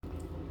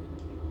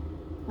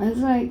It was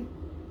like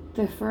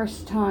the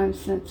first time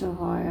since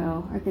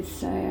Ohio, I could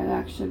say I've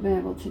actually been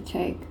able to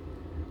take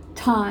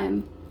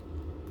time.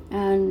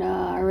 And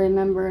I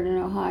remembered in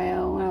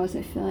Ohio when I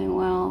wasn't feeling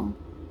well.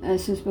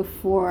 This was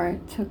before I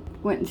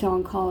went into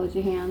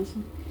oncology hands.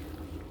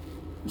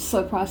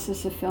 Slow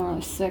process of feeling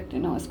really sick,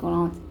 didn't know what's going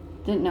on.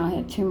 Didn't know I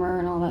had a tumor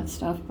and all that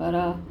stuff, but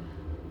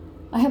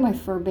I had my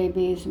fur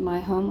babies. My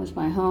home was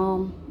my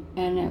home,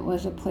 and it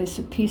was a place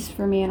of peace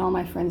for me, and all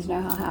my friends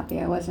know how happy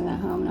I was in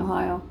that home in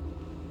Ohio.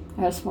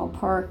 I had a small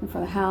park in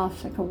front of the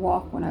house. I could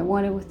walk when I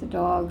wanted with the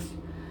dogs.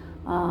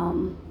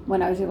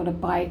 When I was able to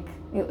bike,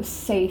 it was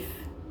safe.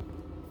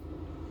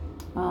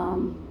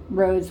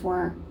 Roads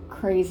weren't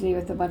crazy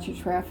with a bunch of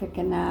traffic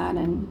and that,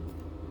 and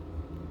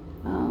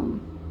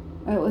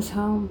it was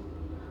home.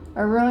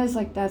 I realized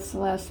like that's the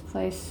last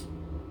place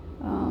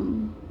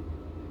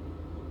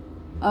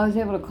I was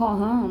able to call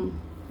home,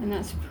 and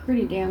that's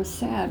pretty damn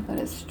sad, but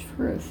it's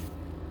truth.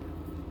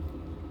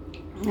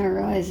 I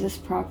realized this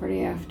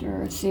property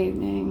after this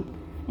evening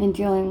and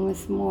dealing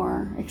with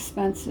more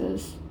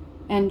expenses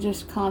and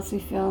just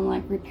constantly feeling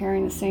like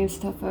repairing the same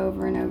stuff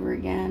over and over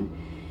again.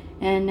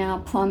 And now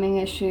plumbing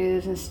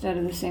issues, instead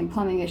of the same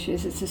plumbing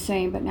issues, it's the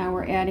same, but now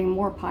we're adding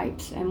more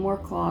pipes and more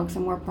clogs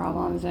and more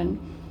problems. And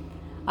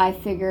I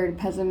figured,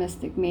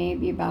 pessimistic me,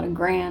 it'd be about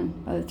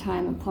 $1,000 by the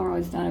time the plumber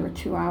was done, over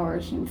 2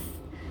 hours, and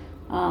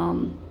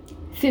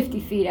 50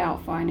 feet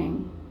out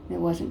finding it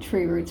wasn't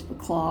tree roots but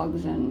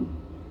clogs. And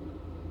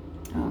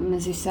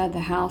as he said, the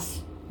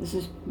house, this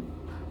is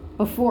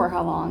before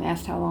how long,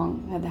 asked how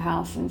long had the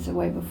house, and it's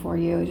way before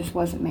you, it just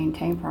wasn't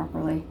maintained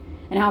properly.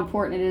 And how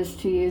important it is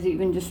to use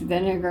even just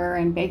vinegar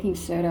and baking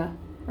soda,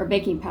 or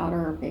baking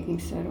powder, or baking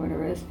soda,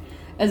 whatever it is,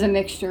 as a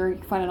mixture. You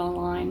can find it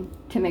online,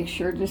 to make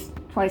sure just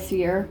twice a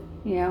year,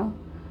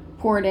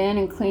 pour it in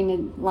and clean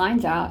the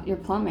lines out, your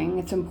plumbing.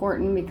 It's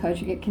important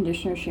because you get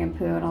conditioner,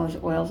 shampoo, and all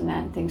those oils and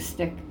that, and things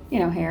stick,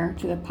 hair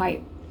to the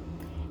pipe.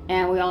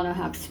 And we all know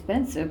how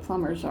expensive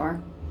plumbers are.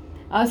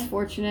 I was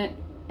fortunate.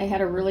 I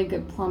had a really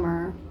good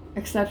plumber,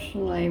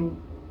 exceptionally,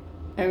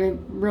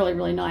 really,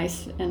 really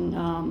nice, and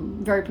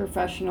very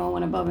professional,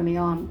 went above and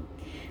beyond.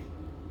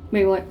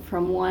 We went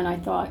from one, I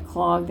thought,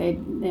 clogged,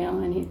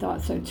 and he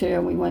thought so too.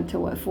 And we went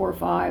to 4 or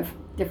 5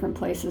 different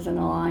places in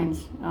the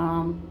lines,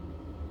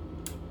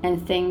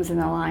 and things in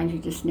the lines you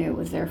just knew it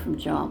was there from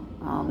jump.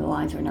 The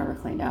lines were never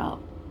cleaned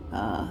out.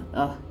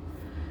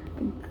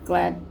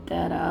 Glad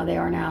that they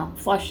are now.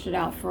 Flushed it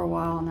out for a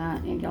while and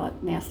that, and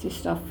got nasty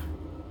stuff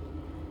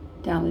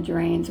down the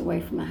drains away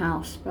from the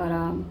house. But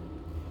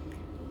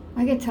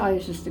I can tell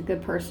he's just a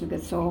good person, a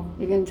good soul.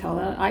 You can tell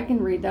that. I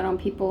can read that on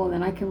people, and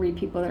then I can read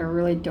people that are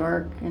really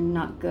dark and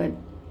not good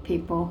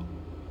people.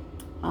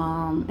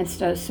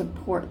 Instead of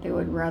support, they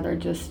would rather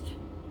just,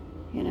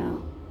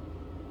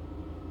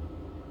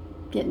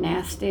 get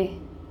nasty.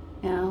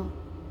 People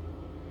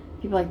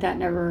like that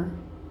never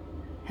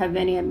have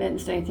any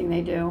admittance to anything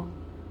they do.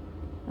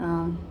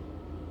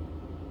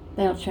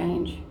 They don't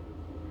change,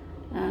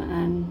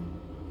 and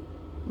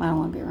I don't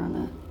want to be around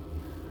that.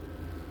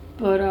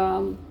 But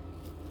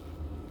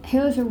he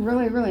was a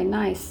really, really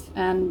nice,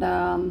 and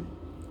I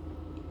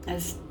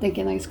was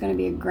thinking like it's going to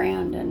be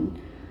 $1,000,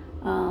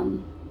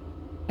 and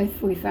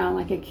if we found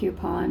like a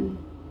coupon,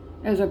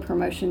 it was a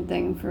promotion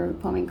thing for the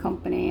plumbing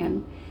company,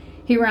 and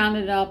he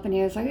rounded up, and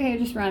he was like, "Hey,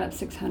 just round up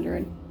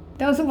 600."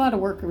 That was a lot of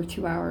work over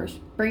 2 hours,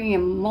 bringing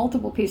in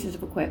multiple pieces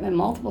of equipment,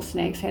 multiple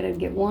snakes. Had to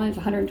get one, it's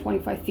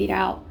 125 feet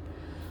out,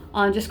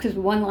 just because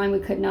one line we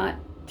could not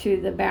to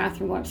the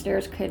bathroom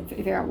upstairs could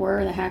figure out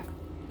where the heck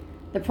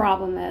the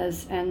problem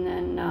is, and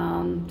then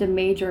the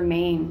major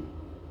main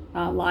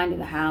line to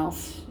the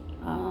house.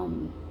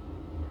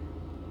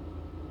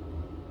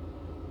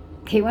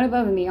 He went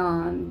above and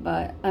beyond,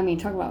 but I mean,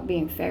 talk about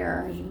being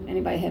fair.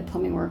 Anybody had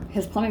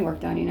his plumbing work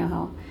done, you know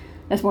how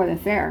that's more than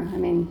fair. I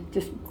mean,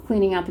 just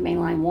cleaning out the main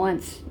line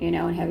once, and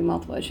having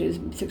multiple issues,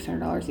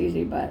 $600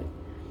 easy, but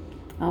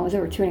it was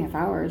over 2.5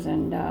 hours,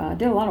 and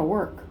did a lot of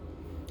work.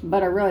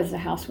 But I realized the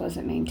house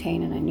wasn't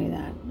maintained, and I knew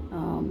that.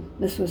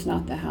 This was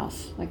not the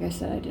house. Like I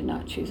said, I did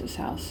not choose this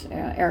house.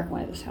 Eric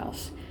wanted this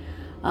house.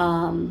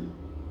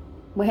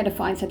 We had to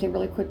find something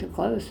really quick to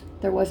close.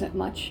 There wasn't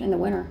much in the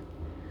winter.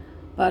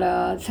 But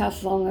this house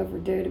is long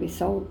overdue to be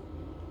sold.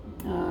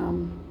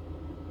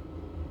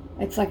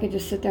 It's like I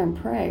just sit there and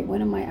pray,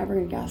 when am I ever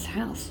going to get this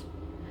house?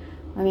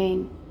 I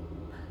mean,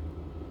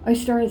 I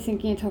started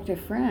thinking and talked to a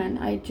friend.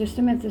 I just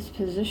am at this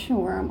position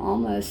where I'm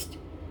almost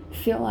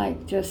feel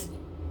like just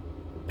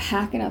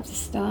packing up the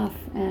stuff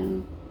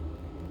and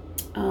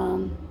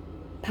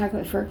pack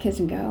up for our kids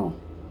and go,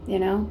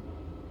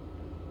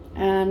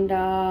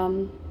 and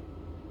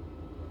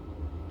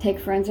take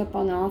friends up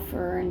on the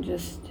offer, and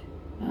just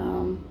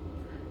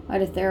I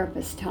had a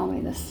therapist tell me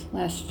this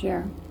last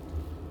year,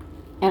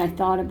 and I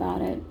thought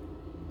about it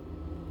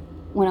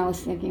when I was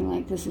thinking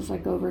like this is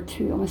like over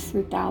almost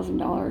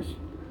 $3,000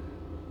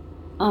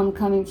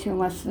 coming to in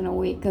less than a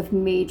week of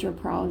major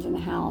problems in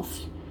the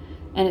house.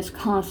 And it's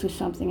constantly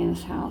something in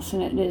this house,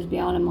 and it is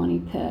beyond a money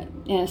pit,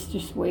 and it's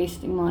just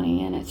wasting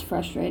money, and it's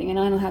frustrating, and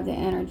I don't have the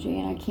energy,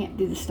 and I can't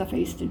do the stuff I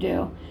used to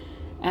do.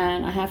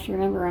 And I have to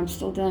remember I'm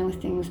still dealing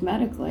with things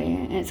medically,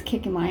 and it's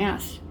kicking my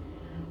ass.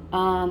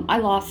 I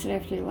lost it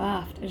after he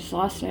left. I just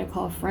lost it. I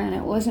called a friend.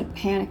 It wasn't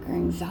panic or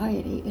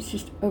anxiety. It's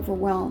just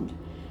overwhelmed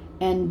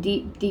and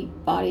deep, deep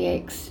body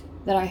aches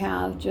that I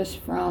have just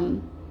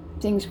from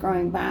things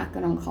growing back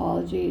in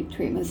oncology.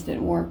 Treatments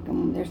didn't work,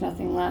 and there's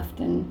nothing left,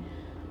 and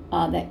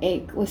the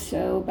ache was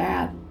so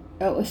bad.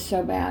 It was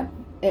so bad.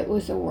 It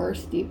was the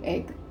worst deep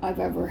ache I've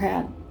ever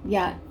had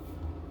yet.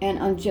 And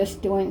I'm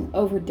just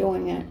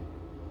overdoing it.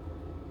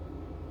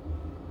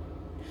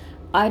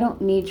 I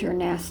don't need your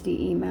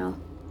nasty email.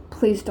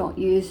 Please don't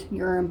use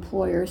your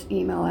employer's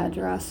email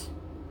address.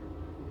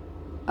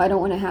 I don't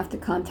want to have to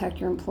contact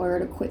your employer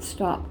to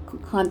stop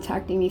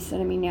contacting me,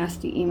 sending me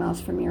nasty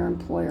emails from your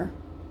employer.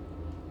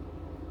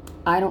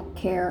 I don't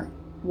care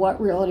what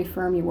realty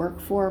firm you work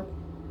for.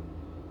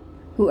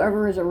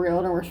 Whoever is a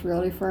realtor or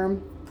realty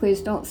firm,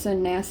 please don't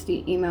send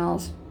nasty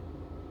emails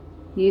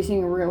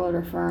using a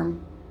realtor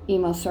firm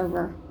email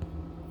server.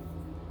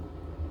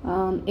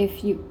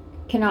 If you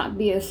cannot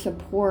be a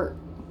support,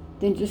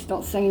 then just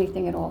don't say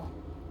anything at all,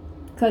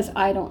 because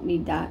I don't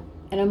need that.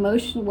 And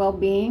emotional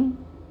well-being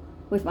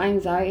with my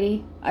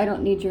anxiety, I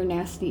don't need your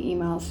nasty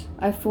emails.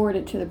 I forward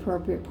it to the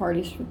appropriate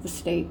parties with the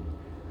state,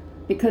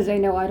 because they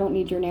know I don't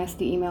need your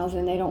nasty emails,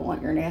 and they don't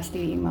want your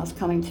nasty emails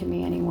coming to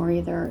me anymore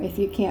either. If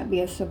you can't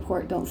be a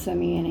support, don't send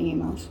me any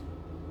emails.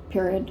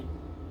 Period.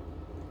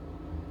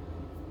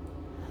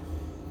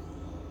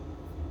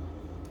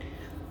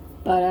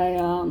 But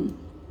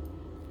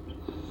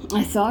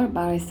I thought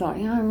about it. I thought, I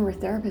remember a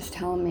therapist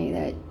telling me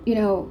that,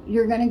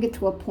 you're going to get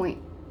to a point,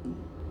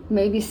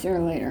 maybe sooner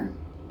or later,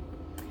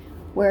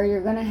 where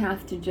you're going to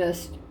have to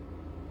just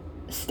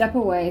step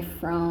away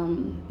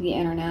from the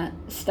internet,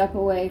 step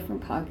away from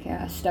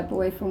podcasts, step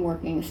away from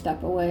working,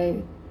 step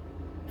away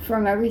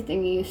from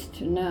everything you used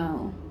to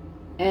know,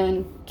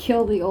 and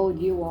kill the old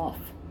you off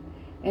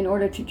in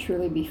order to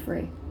truly be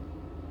free.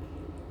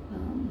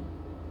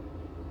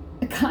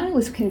 I kind of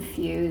was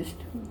confused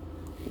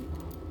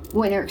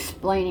when they're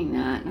explaining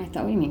that, and I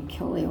thought, what do you mean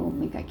kill the old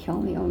me?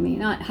 Kill the old me?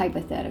 Not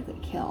hypothetically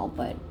kill,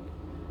 but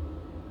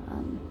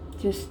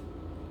just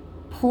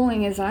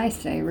pulling, as I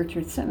say,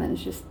 Richard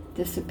Simmons, just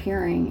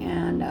disappearing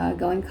and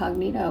going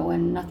incognito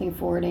and nothing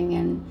forwarding,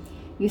 and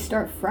you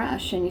start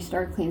fresh and you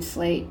start a clean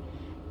slate,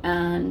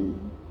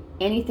 and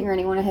anything or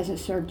anyone that hasn't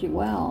served you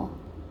well,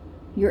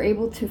 you're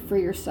able to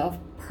free yourself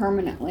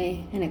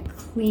permanently in a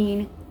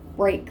clean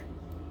break.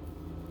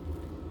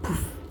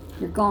 Poof,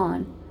 you're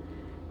gone.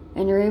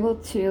 And you're able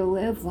to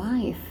live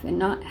life and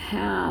not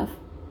have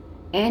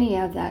any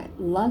of that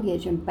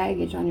luggage and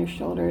baggage on your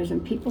shoulders,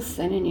 and people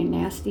sending you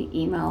nasty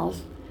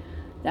emails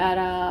that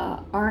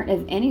aren't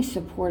of any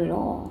support at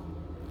all.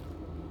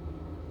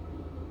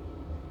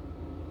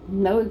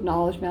 No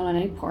acknowledgement on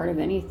any part of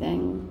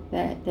anything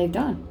that they've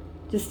done.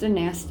 Just a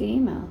nasty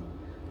email.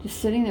 Just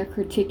sitting there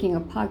critiquing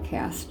a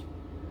podcast.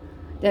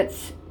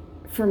 That's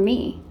for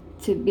me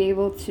to be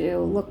able to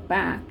look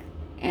back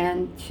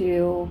and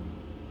to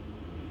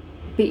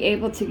be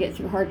able to get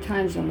through hard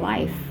times in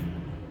life,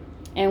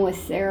 and with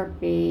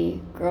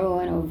therapy grow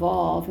and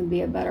evolve and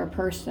be a better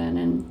person.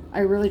 And I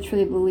really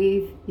truly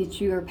believe that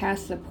you are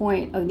past the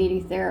point of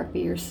needing therapy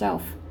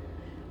yourself.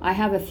 I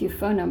have a few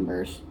phone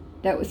numbers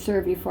that would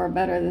serve you far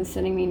better than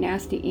sending me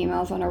nasty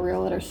emails on a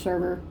realtor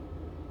server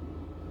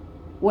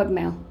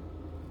webmail.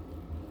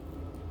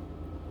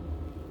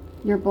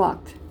 You're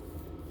blocked.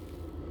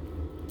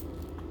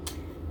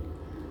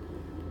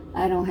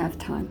 I don't have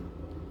time.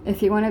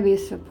 If you want to be a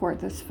support,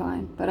 that's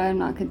fine, but I'm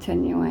not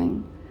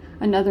continuing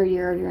another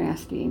year of your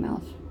nasty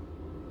emails.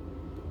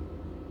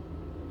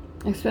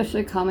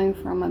 Especially coming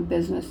from a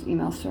business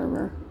email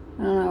server.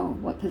 I don't know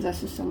what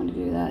possesses someone to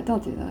do that.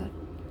 Don't do that.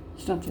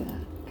 Just don't do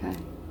that, okay?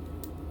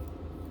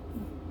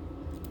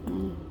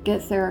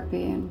 Get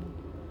therapy and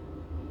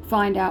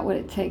find out what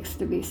it takes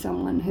to be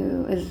someone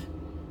who is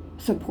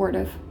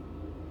supportive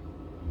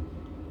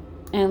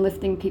and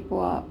lifting people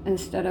up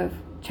instead of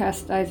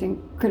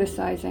chastising,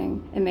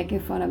 criticizing, and making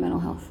fun of mental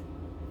health.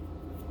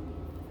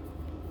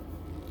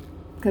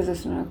 Because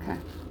it's not okay.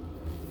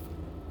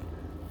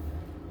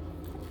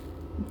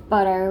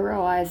 But I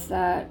realized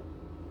that,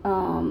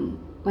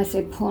 I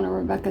say pulling a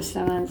Rebecca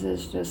Simmons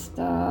is just,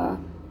 the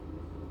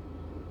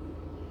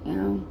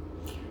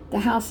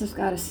house has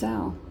got to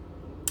sell.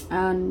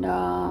 And,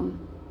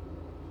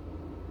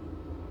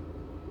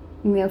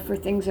 for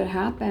things that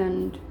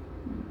happened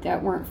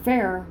that weren't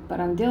fair, but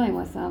I'm dealing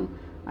with them,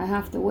 I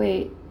have to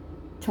wait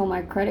till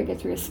my credit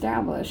gets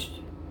reestablished.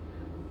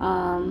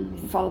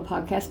 If you follow the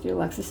podcast, do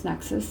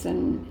LexisNexis,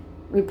 and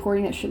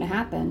reporting that shouldn't have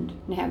happened,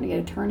 and having to get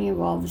an attorney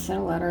involved to send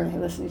a letter, hey,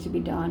 this needs to be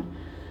done.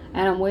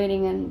 And I'm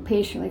waiting and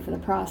patiently for the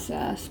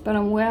process. But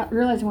I'm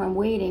realizing when I'm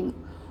waiting,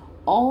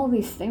 all of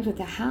these things with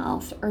the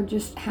house are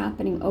just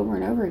happening over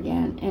and over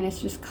again. And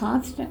it's just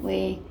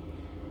constantly,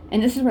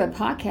 and this is where the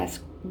podcast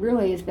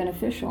really is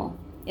beneficial,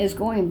 is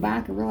going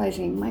back and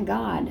realizing, my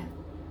God,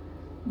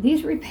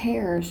 these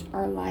repairs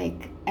are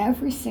like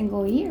every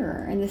single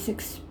year, and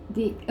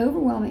the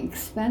overwhelming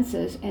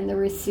expenses and the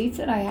receipts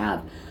that I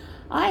have.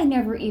 I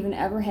never even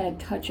ever had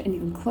to touch and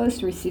even close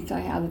to receipts I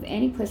have of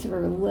any place I've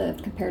ever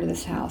lived compared to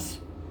this house.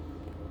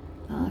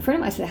 A friend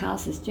of mine said the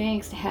house is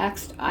jinxed,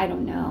 hexed. I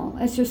don't know.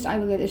 It's just, I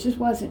look at it, it just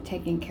wasn't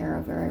taken care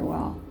of very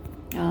well.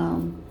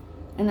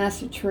 And that's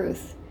the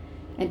truth.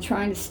 And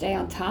trying to stay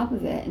on top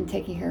of it and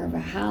taking care of a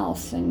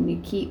house, and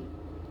you keep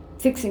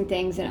fixing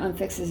things and it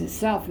unfixes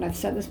itself. And I've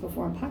said this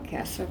before in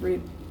podcasts, so I've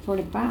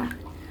reported back.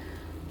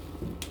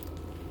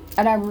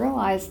 And I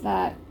realized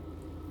that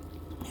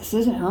this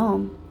isn't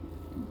home.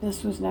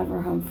 This was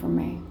never home for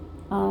me.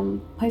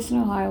 Place in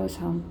Ohio was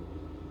home.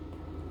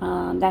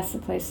 That's the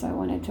place I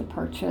wanted to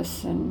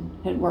purchase, and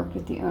had worked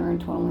with the owner and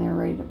told them they were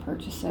ready to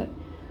purchase it.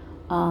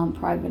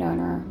 Private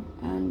owner.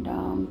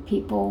 And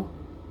people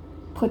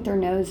put their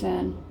nose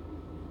in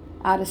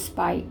out of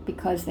spite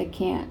because they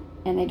can't,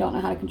 and they don't know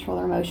how to control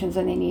their emotions,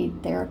 and they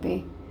need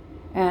therapy.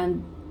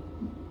 And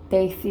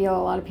they feel,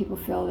 a lot of people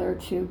feel they're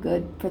too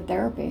good for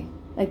therapy.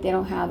 Like they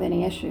don't have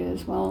any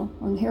issues. Well,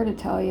 I'm here to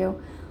tell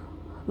you,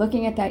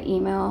 looking at that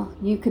email,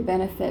 you could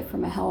benefit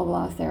from a hell of a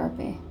lot of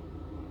therapy.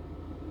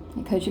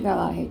 Because you got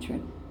a lot of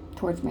hatred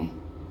towards me.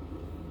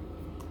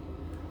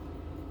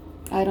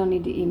 I don't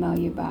need to email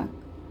you back.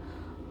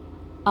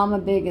 I'm the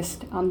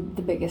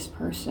biggest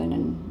person,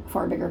 and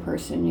far bigger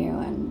person than you,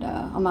 and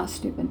I'm not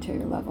stooping to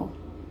your level.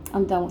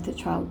 I'm done with the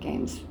child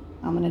games.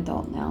 I'm an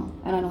adult now,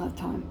 and I don't have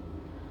time.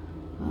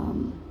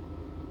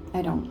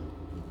 I don't.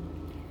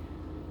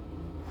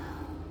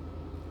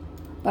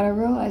 But I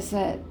realize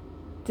that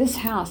this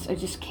house, I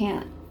just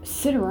can't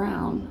sit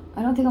around.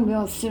 I don't think I'm going to be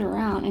able to sit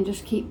around and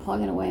just keep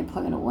plugging away.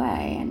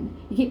 And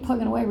you keep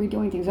plugging away,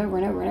 redoing things over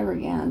and over and over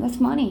again. That's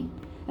money.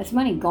 That's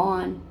money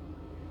gone.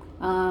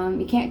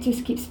 You can't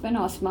just keep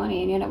spending all this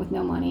money and you end up with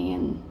no money.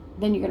 And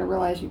then you're going to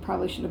realize you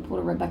probably should have pulled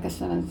a Rebecca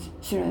Simmons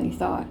sooner than you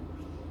thought.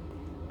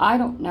 I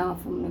don't know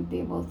if I'm going to be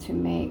able to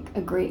make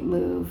a great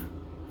move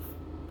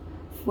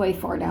way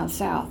far down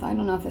south. I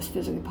don't know if that's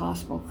physically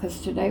possible,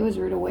 because today was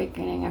a rude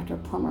awakening after a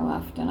plumber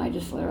left, and I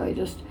just literally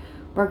just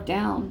broke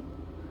down.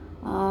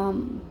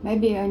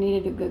 Maybe I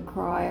needed a good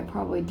cry. I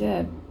probably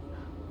did,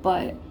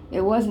 but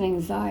it wasn't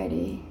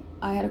anxiety.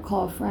 I had to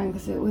call a friend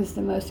because it was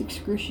the most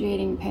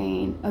excruciating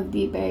pain of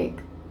deep ache.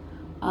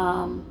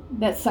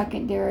 That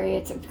secondary,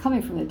 it's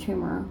coming from the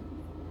tumor.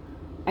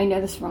 I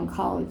know this from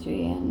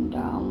oncology,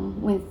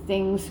 and when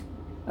things,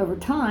 over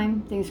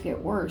time, things get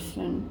worse,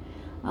 and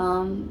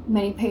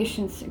many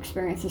patients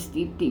experience this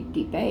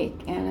deep ache,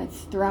 and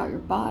it's throughout your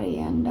body,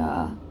 and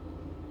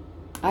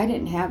I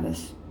didn't have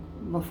this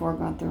before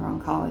going through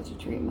oncology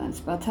treatments,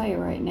 but I'll tell you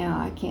right now,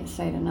 I can't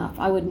say it enough.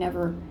 I would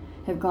never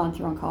have gone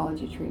through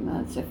oncology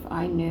treatments if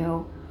I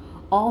knew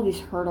all these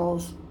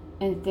hurdles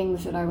and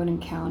things that I would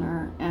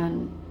encounter,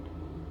 and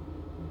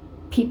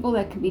people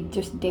that could be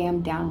just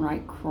damn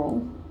downright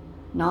cruel,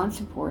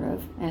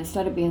 non-supportive, and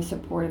instead of being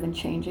supportive and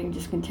changing,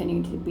 just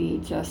continuing to be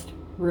just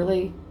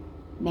really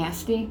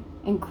nasty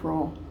and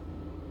cruel,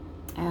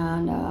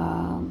 and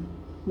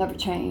never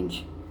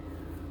change.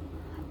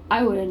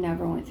 I would have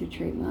never went through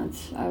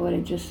treatments. I would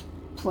have just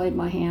played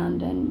my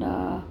hand,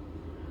 and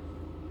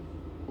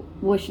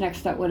which next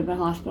step would have been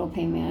hospital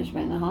pain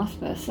management and the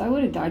hospice. I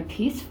would have died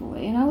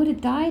peacefully, and I would have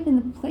died in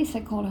the place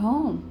I called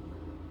home.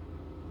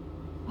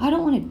 I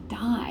don't want to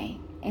die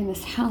in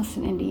this house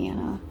in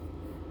Indiana.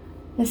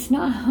 It's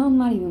not home,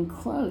 not even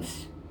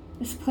close.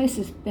 This place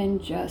has been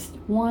just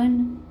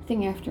one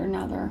thing after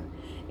another.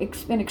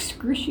 It's been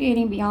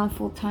excruciating beyond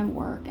full-time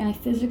work, and I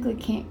physically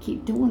can't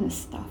keep doing this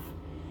stuff.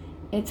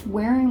 It's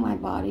wearing my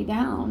body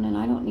down, and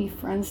I don't need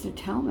friends to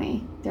tell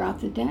me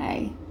throughout the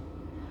day.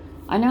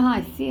 I know how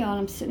I feel, and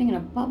I'm sitting in a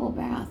bubble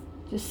bath,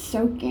 just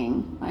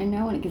soaking. I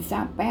know when it gets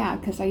that bad,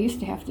 because I used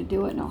to have to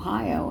do it in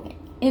Ohio,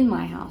 in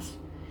my house.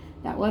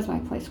 That was my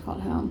place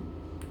called home.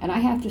 And I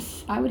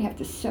would have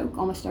to soak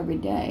almost every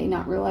day,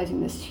 not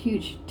realizing this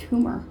huge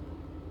tumor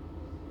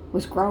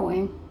was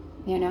growing,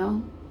 you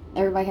know.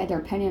 Everybody had their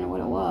opinion of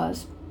what it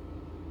was,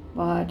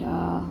 but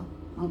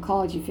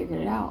oncology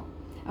figured it out.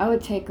 I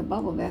would take a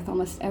bubble bath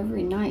almost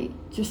every night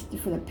just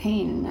for the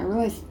pain, and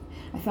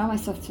I found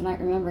myself tonight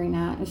remembering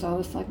that. It was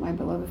always like my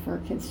beloved fur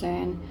kid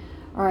saying,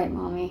 "All right,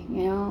 mommy,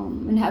 you know,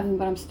 I'm in heaven,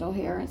 but I'm still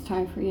here. It's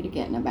time for you to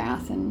get in a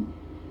bath and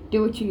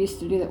do what you used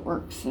to do that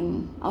works,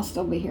 and I'll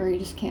still be here. You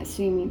just can't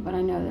see me, but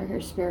I know they're here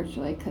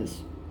spiritually,"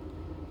 because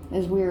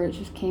it's weird. It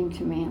just came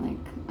to me, like,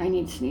 I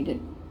just need to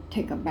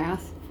take a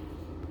bath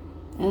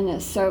and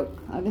a soak.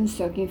 I've been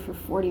soaking for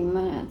 40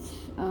 minutes.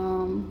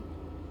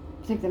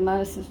 I think the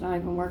medicine's not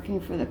even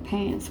working for the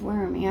pain. It's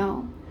wearing me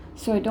out.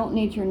 So I don't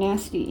need your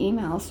nasty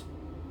emails.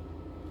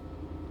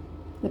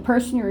 The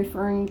person you're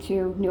referring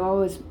to knew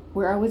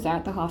where I was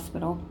at the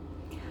hospital.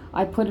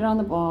 I put it on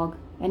the blog,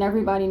 and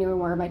everybody knew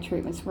where my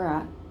treatments were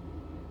at.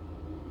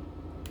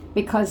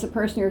 Because the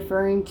person you're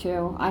referring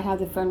to, I have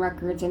the phone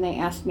records, and they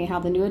asked me how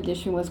the new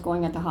addition was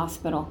going at the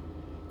hospital.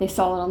 They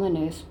saw it on the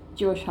news.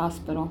 Jewish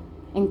hospital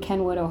in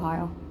Kenwood,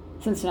 Ohio,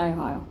 Cincinnati,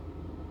 Ohio.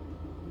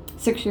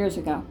 6 years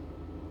ago.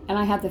 And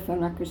I had the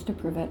phone records to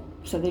prove it,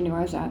 so they knew where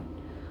I was at.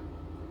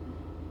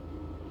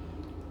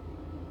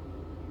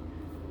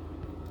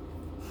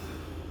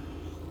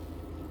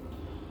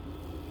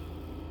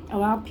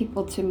 Allow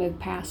people to move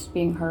past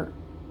being hurt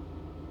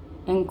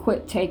and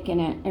quit taking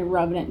it and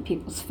rubbing it in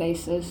people's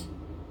faces.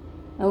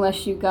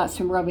 Unless you've got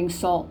some rubbing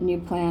salt and you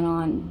plan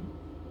on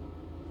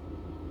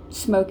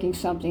smoking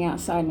something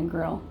outside in the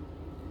grill.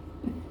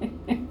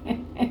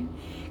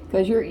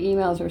 Because your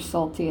emails are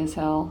salty as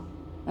hell.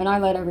 And I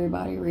let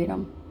everybody read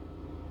them.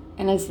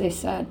 And as they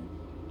said,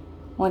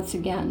 once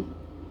again,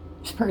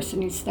 this person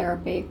needs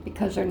therapy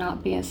because they're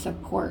not being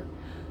support.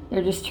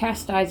 They're just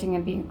chastising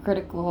and being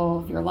critical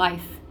of your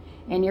life.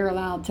 And you're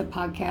allowed to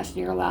podcast,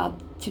 you're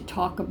allowed to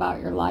talk about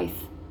your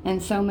life.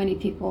 And so many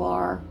people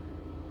are,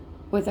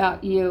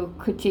 without you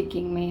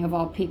critiquing me of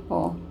all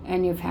people.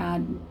 And you've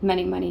had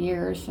many, many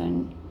years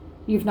and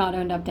you've not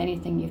owned up to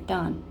anything you've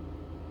done.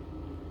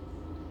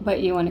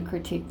 But you want to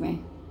critique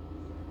me.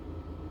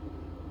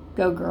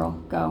 Go girl,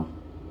 go.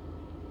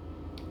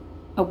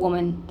 A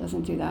woman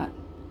doesn't do that.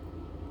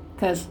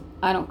 Because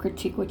I don't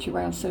critique what you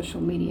write on social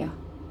media.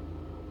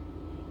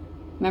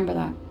 Remember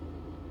that.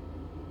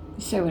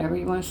 You say whatever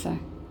you want to say.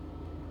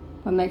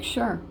 But make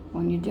sure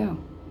when you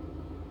do,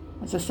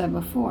 as I said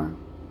before,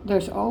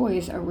 there's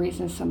always a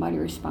reason somebody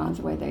responds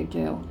the way they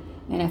do.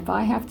 And if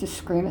I have to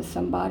scream at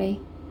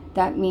somebody,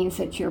 that means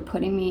that you're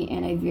putting me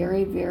in a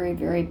very, very,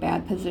 very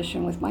bad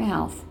position with my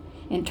health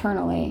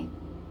internally,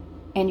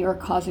 and you're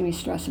causing me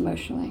stress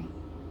emotionally.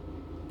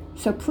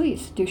 So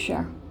please do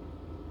share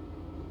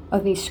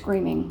of me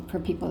screaming for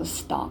people to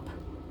stop,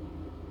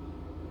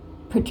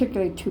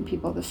 particularly 2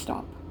 people to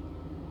stop.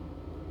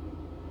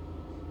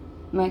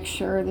 Make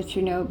sure that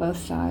you know both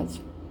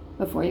sides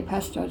before you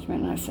pass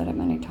judgment, and I've said it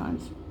many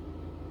times.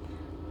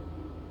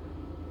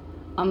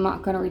 I'm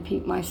not going to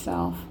repeat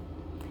myself,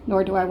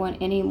 nor do I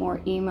want any more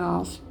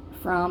emails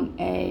from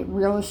a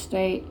real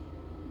estate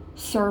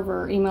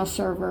server, email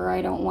server.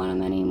 I don't want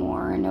them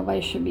anymore, and nobody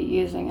should be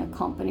using a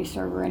company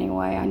server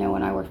anyway. I know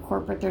when I worked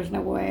corporate, there's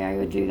no way I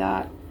would do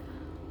that.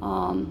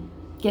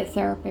 Get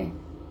therapy.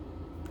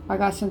 I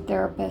got some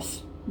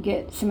therapists.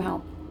 Get some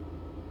help,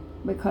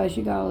 because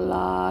you got a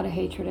lot of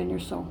hatred in your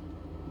soul.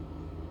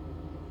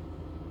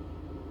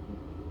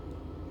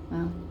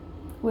 Well,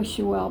 wish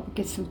you well, but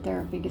get some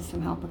therapy, get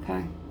some help,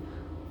 okay?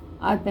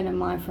 I've been in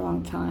mine for a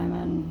long time,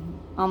 and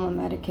I'm on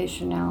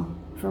medication now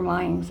for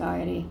my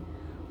anxiety.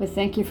 But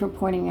thank you for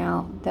pointing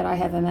out that I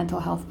have a mental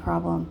health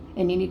problem,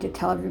 and you need to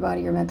tell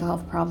everybody your mental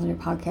health problems in your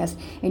podcast,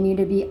 and you need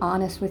to be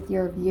honest with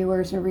your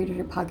viewers and readers of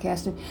your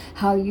podcast and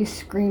how you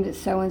screamed at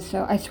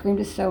so-and-so. I screamed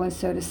at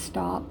so-and-so to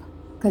stop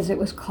because it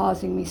was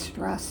causing me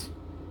stress.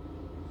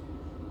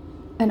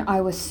 And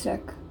I was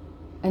sick,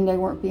 and they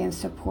weren't being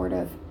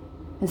supportive.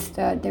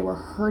 Instead, they were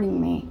hurting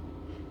me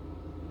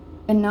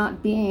and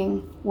not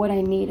being what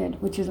I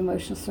needed, which is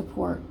emotional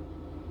support.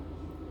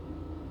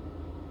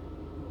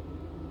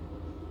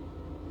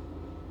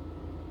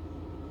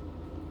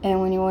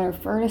 And when you want to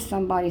refer to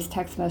somebody's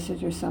text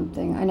message or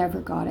something, I never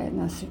got it, and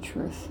that's the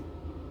truth.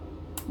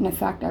 And in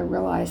fact, I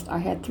realized I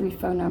had 3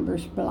 phone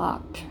numbers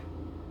blocked.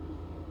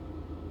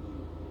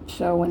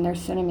 So when they're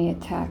sending me a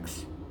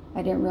text,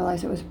 I didn't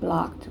realize it was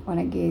blocked when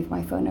I gave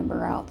my phone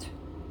number out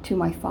to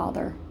my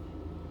father,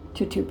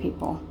 to 2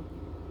 people.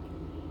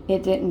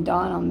 It didn't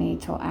dawn on me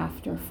till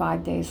after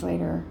 5 days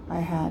later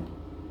I had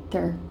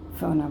their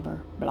phone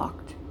number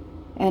blocked.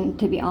 And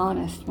to be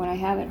honest, when I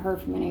haven't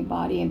heard from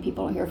anybody and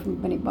people don't hear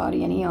from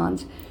anybody in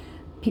eons,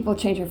 people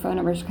change their phone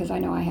numbers because I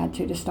know I had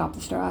to stop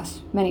the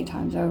stress many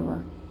times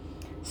over.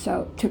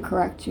 So to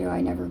correct you,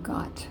 I never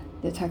got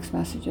the text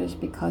messages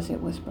because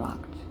it was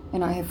blocked.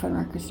 And I have phone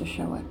records to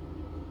show it.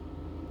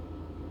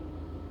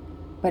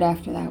 But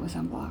after that, it was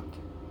unblocked.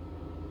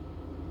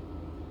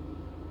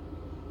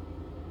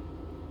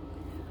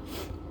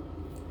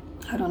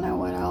 I don't know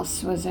what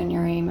else was in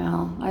your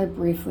email. I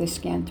briefly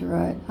scanned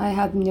through it. I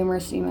have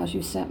numerous emails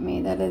you sent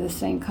me that are the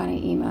same kind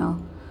of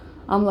email.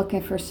 I'm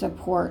looking for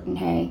support, and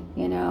hey,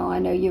 I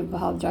know you've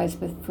apologized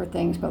for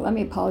things, but let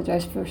me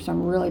apologize for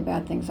some really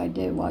bad things I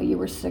did while you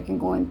were sick and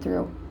going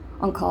through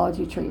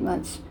oncology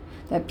treatments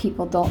that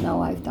people don't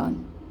know I've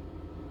done.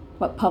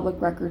 But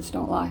public records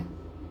don't lie.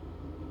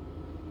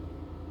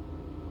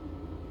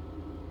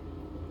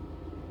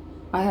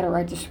 I had a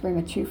right to scream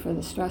at you for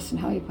the stress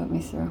and hell you put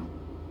me through.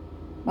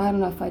 I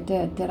don't know if I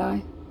did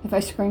I? If I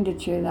screamed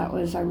at you, that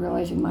was I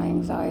realizing my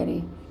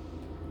anxiety.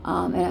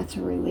 And that's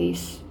a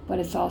release. But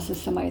it's also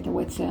somebody at their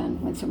wit's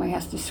end when somebody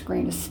has to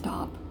scream to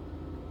stop.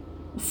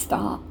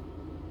 Stop.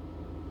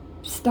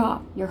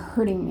 Stop. You're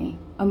hurting me.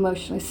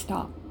 Emotionally,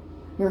 stop.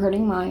 You're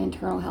hurting my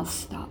internal health.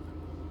 Stop.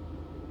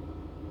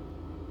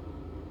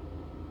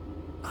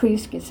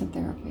 Please get some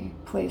therapy.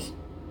 Please.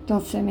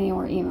 Don't send me any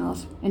more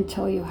emails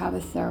until you have a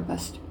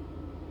therapist.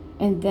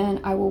 And then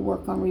I will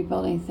work on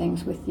rebuilding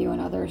things with you and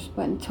others.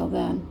 But until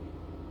then,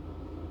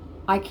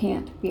 I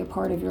can't be a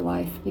part of your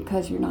life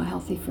because you're not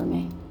healthy for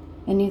me.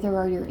 And neither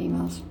are your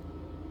emails.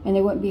 And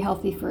they wouldn't be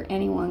healthy for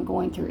anyone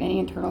going through any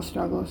internal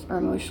struggles or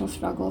emotional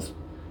struggles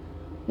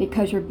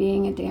because you're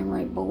being a damn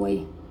right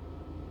bully.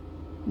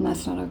 And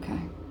that's not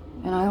okay.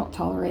 And I don't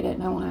tolerate it,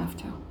 and I won't have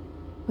to.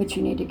 But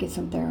you need to get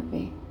some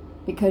therapy,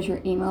 because your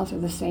emails are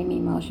the same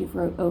emails you've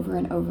wrote over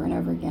and over and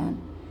over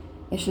again.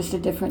 It's just a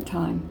different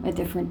time, a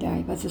different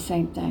day, but it's the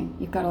same thing.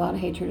 You've got a lot of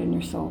hatred in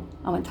your soul.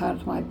 I'm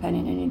entitled to my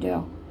opinion, and you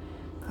do.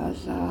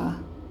 Because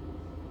from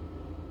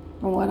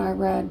what I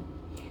read,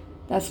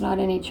 that's not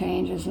any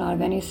change. It's not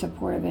of any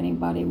support of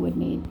anybody would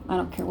need. I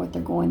don't care what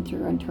they're going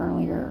through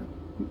internally or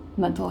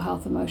mental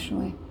health,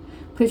 emotionally.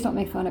 Please don't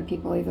make fun of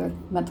people either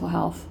with mental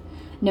health,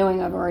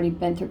 knowing I've already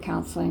been through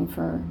counseling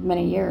for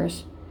many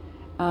years.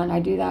 And I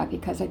do that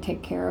because I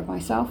take care of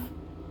myself.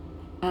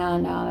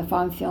 And if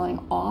I'm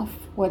feeling off,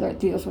 whether it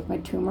deals with my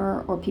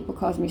tumor or people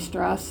cause me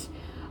stress,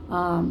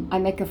 I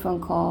make a phone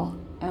call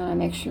and I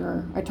make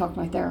sure I talk to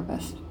my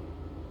therapist.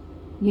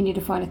 You need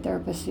to find a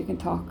therapist so you can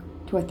talk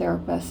to a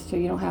therapist, so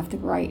you don't have to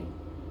write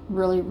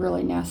really,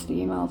 really nasty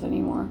emails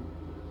anymore.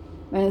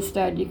 And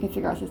instead, you can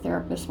figure out with a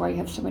therapist why you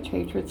have so much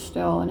hatred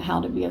still and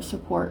how to be of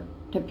support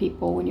to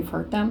people when you've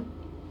hurt them.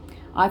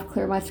 I've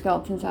cleared my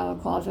skeletons out of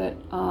the closet.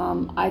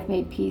 I've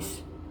made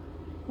peace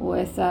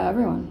with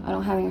everyone. I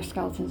don't have any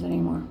skeletons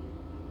anymore.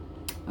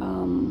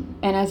 And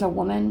as a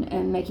woman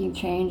and making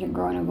change and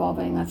growing and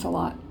evolving, that's a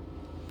lot.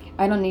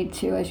 I don't need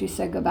to, as you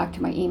said, go back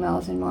to my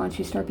emails, and once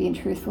you start being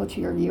truthful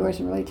to your viewers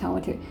and really tell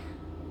them to,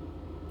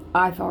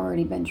 I've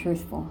already been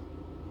truthful.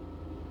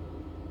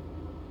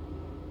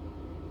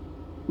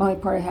 The only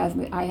part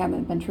I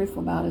haven't been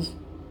truthful about is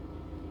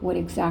what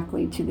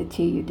exactly to the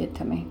T you did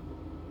to me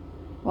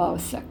while I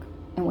was sick,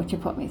 and what you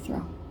put me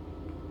through,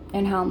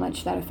 and how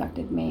much that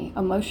affected me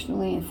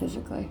emotionally and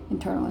physically,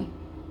 internally.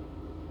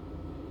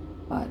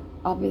 But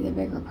I'll be the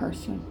bigger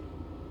person.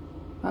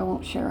 I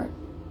won't share it.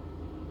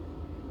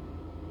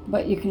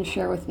 But you can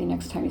share with me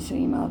next time you send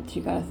an email that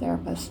you got a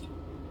therapist.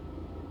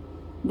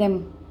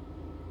 Then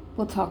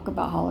we'll talk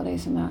about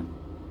holidays and that.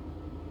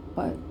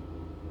 But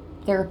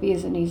therapy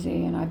isn't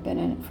easy, and I've been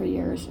in it for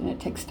years, and it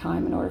takes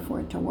time in order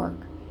for it to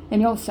work.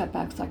 And you'll have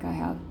setbacks like I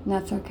have, and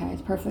that's okay.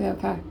 It's perfectly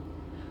okay.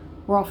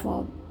 We're all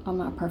flawed. I'm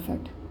not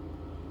perfect.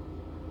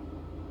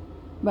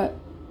 But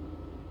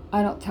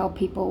I don't tell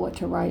people what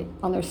to write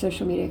on their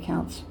social media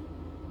accounts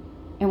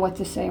and what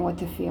to say and what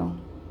to feel,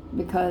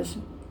 because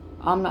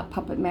I'm not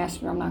puppet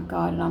master, I'm not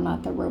God, and I'm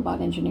not the robot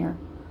engineer.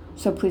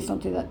 So please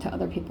don't do that to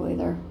other people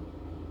either,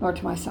 nor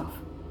to myself,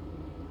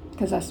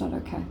 because that's not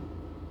okay.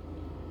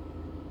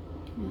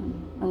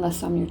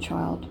 Unless I'm your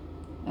child,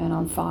 and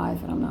I'm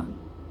 5, and I'm not.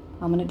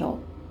 I'm an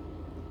adult.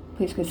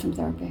 Please get some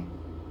therapy.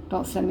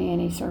 Don't send me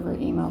any server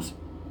emails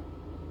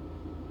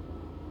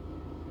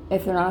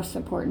if they're not of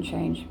support and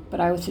change. But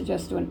I would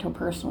suggest doing it to a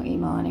personal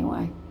email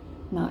anyway,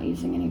 not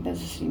using any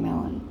business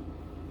email. And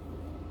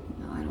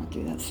no, I don't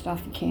do that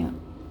stuff. You can't.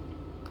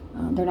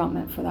 They're not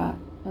meant for that.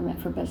 They're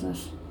meant for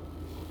business.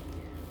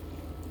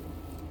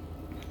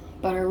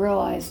 But I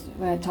realized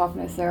when I talked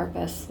to a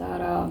therapist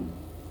that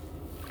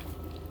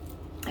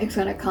it's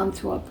going to come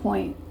to a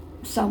point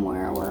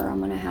somewhere where I'm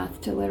going to have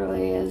to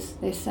literally, as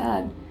they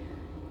said,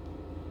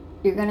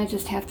 you're going to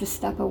just have to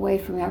step away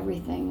from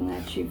everything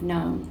that you've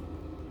known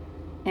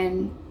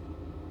and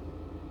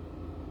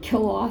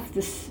kill off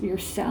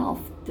yourself,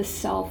 the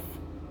self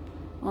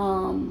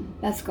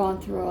that's gone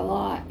through a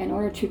lot. In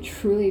order to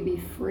truly be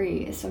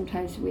free,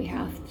 sometimes we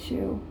have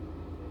to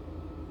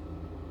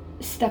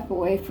step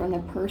away from the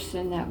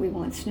person that we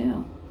once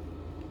knew.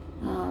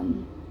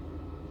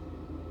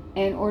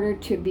 In order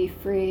to be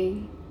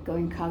free, go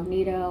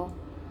incognito,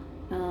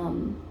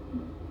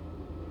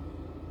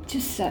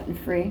 just setting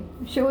free.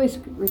 She always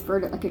referred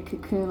to it like a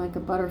cocoon, like a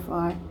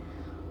butterfly,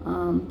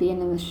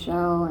 being in the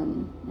shell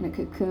and in a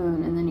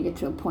cocoon, and then you get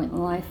to a point in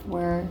life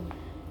where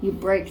you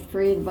break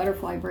free, the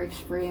butterfly breaks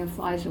free and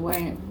flies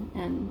away,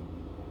 and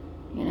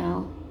you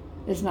know,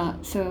 is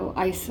not so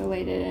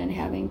isolated and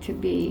having to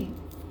be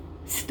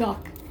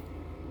stuck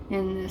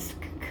in this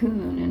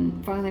cocoon,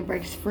 and finally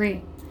breaks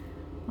free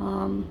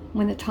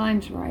when the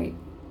time's right.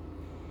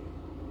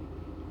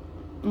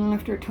 And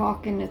after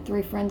talking to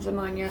 3 friends of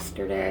mine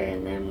yesterday,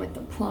 and then with the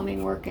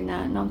plumbing work and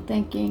that, and I'm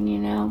thinking, you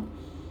know,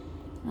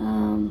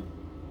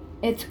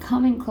 it's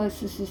coming close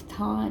to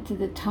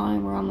the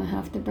time where I'm going to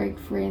have to break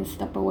free and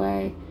step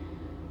away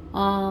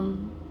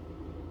from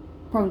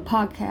the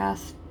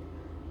podcast,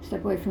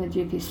 step away from the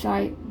GP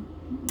site,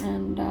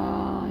 and,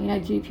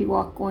 GP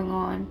walk going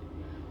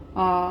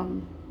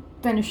on,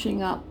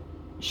 finishing up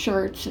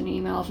shirts and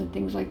emails and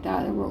things like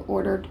that were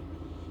ordered,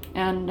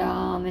 and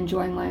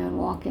enjoying my own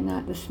walk in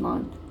that this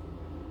month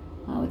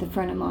with a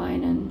friend of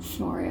mine in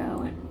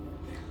Snorio. And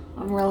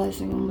I'm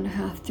realizing I'm going to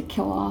have to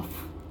kill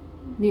off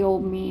the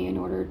old me in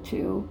order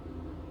to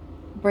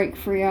break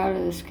free out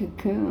of this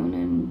cocoon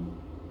and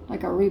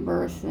like a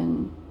rebirth,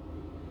 and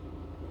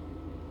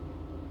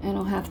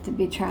I'll have to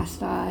be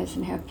chastised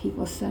and have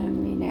people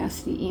sending me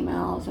nasty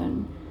emails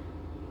and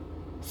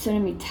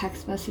sending me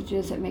text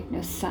messages that make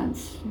no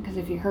sense. Because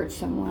if you hurt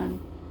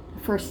someone,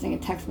 the first thing a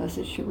text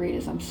message should read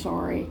is, "I'm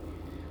sorry."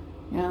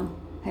 You know,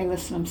 "Hey,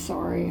 listen, I'm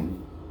sorry. I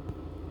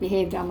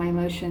behaved on my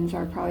emotions,"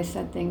 or I probably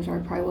said things, or I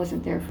probably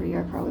wasn't there for you,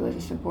 I probably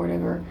wasn't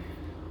supportive, or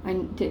I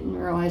didn't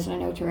realize I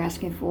know what you're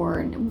asking for,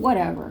 and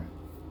whatever.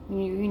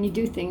 When you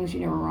do things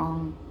you know are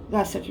wrong, you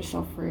gotta set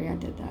yourself free. I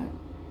did that,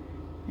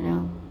 you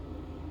know.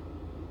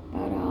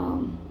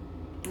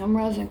 But I'm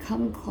realizing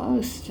coming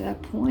close to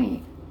that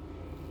point.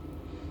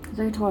 Because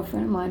I told a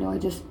friend of mine, do I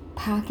just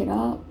pack it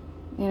up,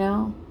 you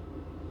know?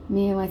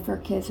 Me and my 4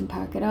 kids and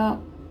pack it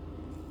up.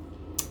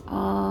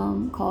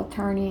 Call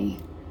attorney.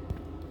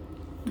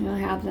 You know,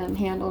 have them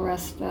handle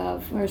rest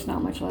of. There's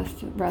not much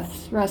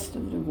rest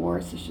of the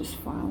divorce. It's just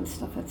filing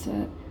stuff. That's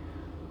it.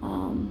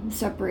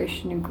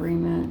 Separation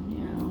agreement.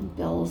 You know,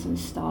 bills and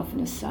stuff,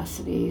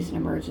 necessities and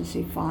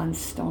emergency funds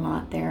still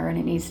not there, and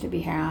it needs to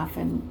be half.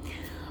 And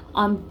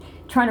I'm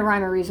trying to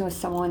rhyme a reason with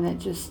someone that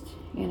just,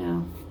 you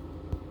know,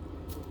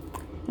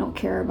 don't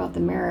care about the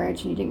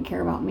marriage, and you didn't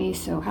care about me,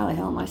 so how the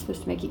hell am I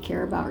supposed to make you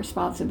care about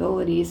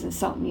responsibilities and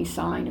something you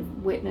signed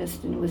and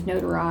witnessed and it was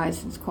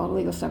notarized and it's called a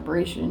legal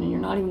separation and you're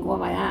not even going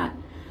by that?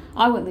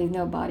 I wouldn't leave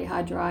nobody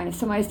high dry, and if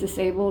somebody's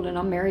disabled and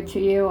I'm married to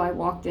you, I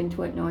walked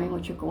into it knowing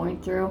what you're going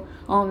through.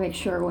 I'll make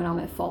sure when I'm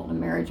at fault in a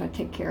marriage I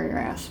take care of your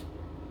ass,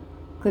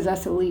 because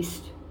that's the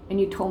least, and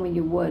you told me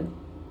you would,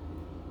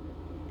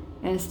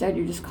 and instead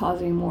you're just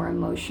causing more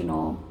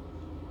emotional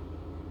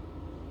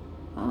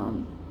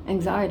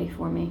anxiety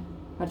for me.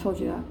 I told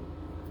you that.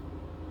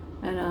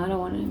 And I don't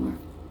want it anymore.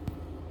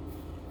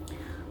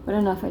 But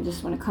enough, I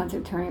just want to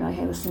contact attorney, like,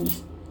 hey, listen,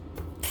 just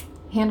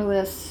handle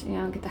this, you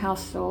know, get the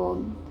house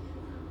sold,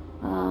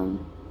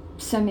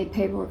 send me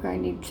paperwork I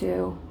need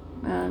to,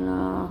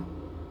 and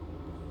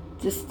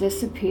just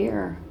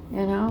disappear,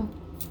 you know?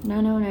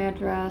 No known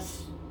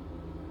address,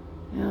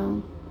 you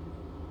know?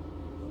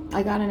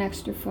 I got an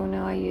extra phone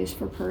now I use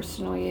for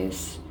personal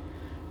use.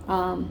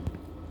 And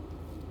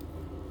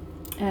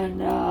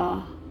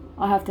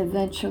I'll have to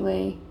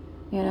eventually,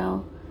 you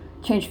know,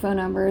 change phone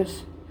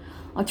numbers.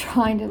 I'm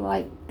trying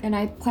to and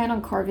I plan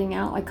on carving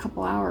out like a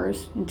couple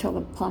hours until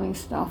the plumbing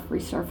stuff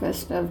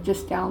resurfaced of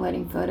just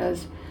downloading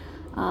photos.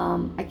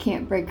 I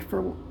can't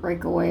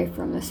break away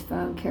from this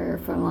carrier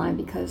phone line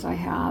because I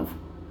have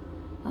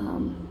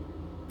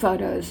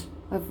photos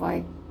of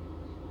like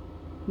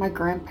my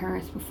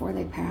grandparents before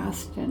they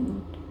passed,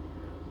 and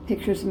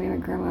pictures of me and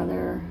my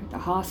grandmother at the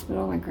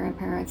hospital, my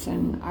grandparents,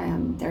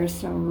 and there's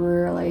some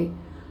really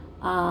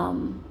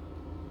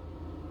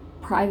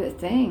private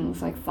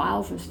things like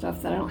files and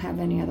stuff that I don't have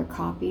any other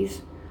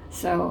copies.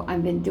 So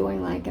I've been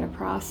doing in a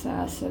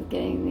process of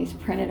getting these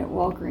printed at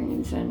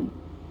Walgreens, and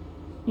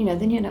you know,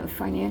 then you know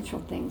financial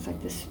things like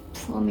this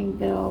plumbing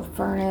bill,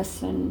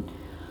 furnace, and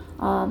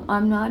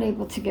I'm not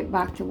able to get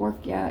back to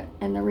work yet,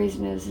 and the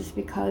reason is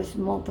because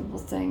multiple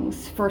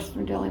things. First,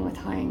 I'm dealing with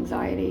high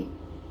anxiety.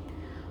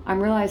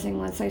 I'm realizing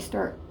once I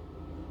start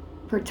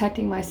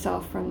protecting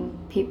myself from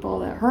people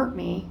that hurt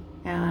me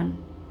and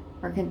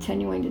are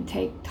continuing to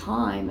take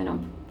time,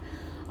 and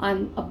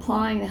I'm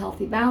applying the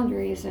healthy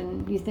boundaries,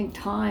 and you think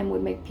time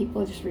would make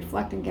people just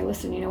reflect and go,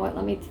 listen, you know what,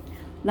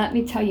 let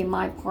me tell you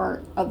my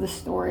part of the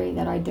story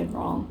that I did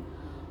wrong.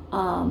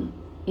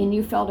 And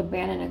you felt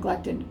abandoned,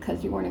 neglected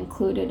because you weren't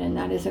included, and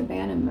that is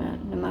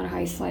abandonment, no matter how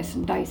you slice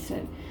and dice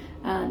it.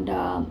 And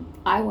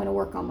I want to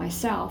work on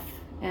myself,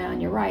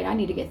 and you're right, I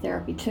need to get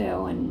therapy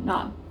too, and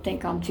not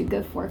think I'm too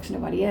good for it because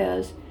nobody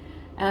is,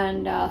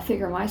 and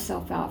figure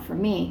myself out for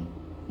me,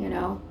 you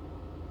know,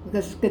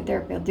 because good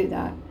therapy will do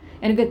that.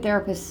 And a good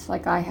therapist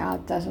like I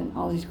have doesn't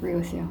always agree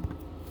with you.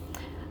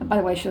 And by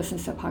the way, she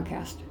listens to the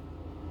podcast.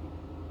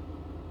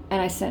 And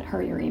I sent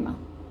her your email.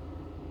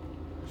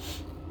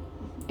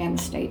 And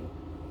the state.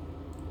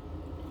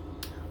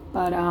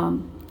 But, I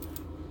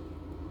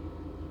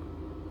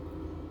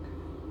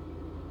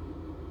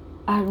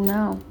don't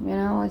know, you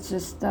know, it's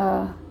just,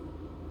 I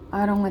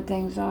don't want the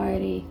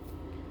anxiety.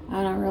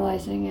 And I'm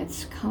realizing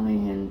it's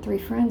coming, and 3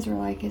 friends are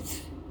like,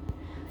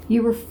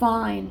 you were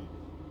fine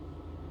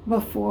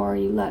before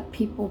you let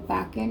people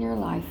back in your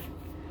life.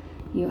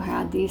 You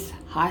had these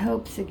high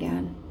hopes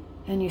again,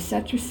 and you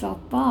set yourself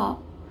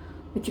up,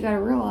 but you got to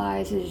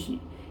realize is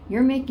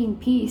you're making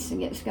peace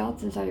and get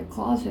skeletons out of your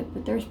closet,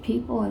 but there's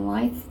people in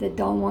life that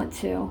don't want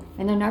to,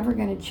 and they're never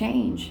going to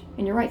change.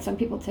 And you're right, some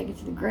people take it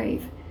to the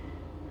grave.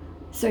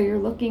 So you're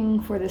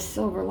looking for the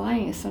silver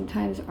linings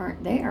sometimes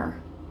aren't there,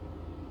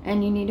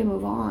 and you need to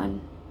move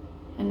on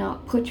and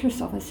not put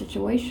yourself in a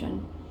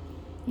situation,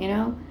 you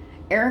know.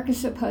 Eric is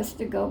supposed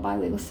to go by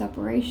legal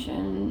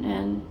separation,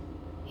 and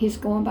he's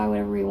going by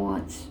whatever he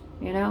wants,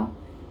 you know.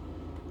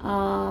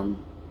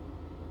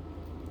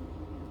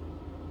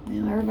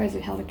 You know, everybody's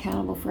held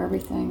accountable for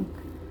everything.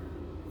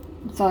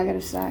 That's all I got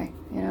to say,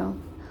 you know.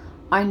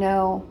 I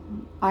know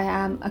I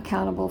am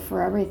accountable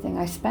for everything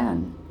I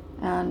spend,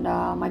 and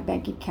my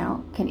bank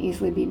account can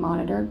easily be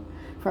monitored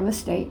from the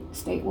state. The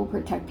state will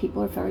protect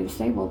people who are federally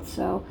disabled,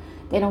 so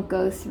they don't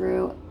go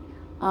through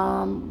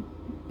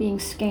being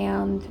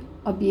scammed,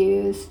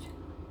 abused.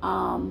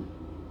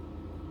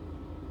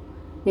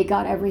 They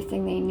got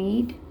everything they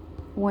need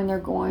when they're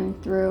going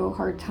through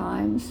hard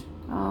times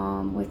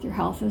with your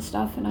health and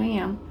stuff, and I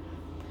am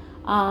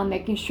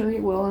making sure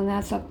your will and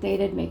that's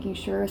updated, making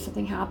sure if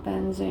something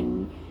happens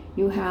and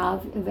you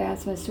have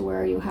advancements to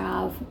where you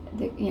have,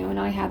 and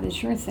I have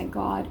insurance, thank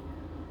God,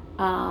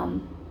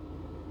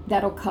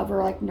 that'll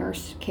cover like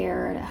nurse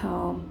care at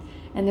home.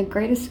 And the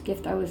greatest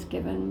gift I was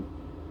given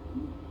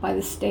by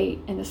the state,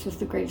 and this was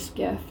the greatest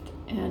gift,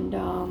 and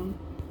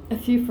a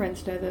few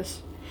friends know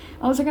this.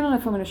 I was like, I don't know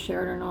if I'm going to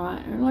share it or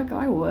not. And they're like,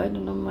 I would.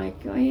 And I'm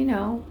like,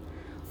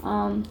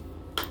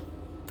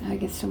 I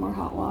get some more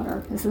hot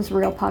water. This is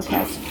real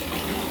podcast.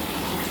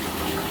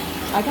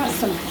 I got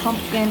some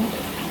pumpkin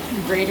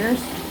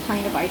graters,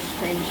 kind of ice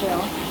cream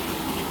chill.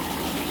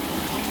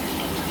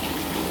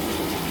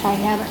 I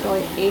haven't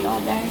really ate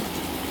all day.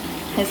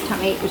 This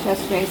time I ate was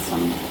yesterday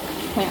some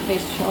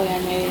plant-based chili I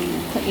made,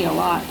 and couldn't eat a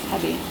lot, it's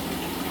heavy.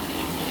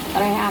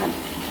 But I had a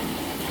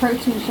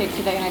protein shake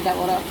today and I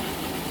doubled up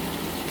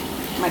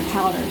my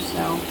powder,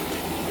 so.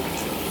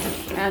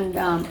 And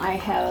I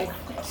have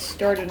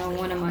started on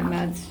one of my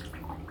meds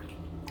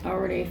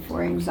already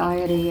for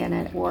anxiety, and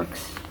it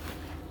works.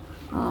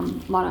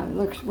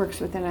 Works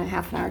within a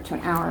half an hour to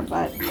an hour,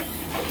 but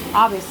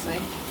obviously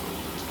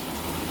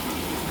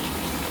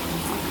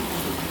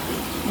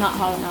not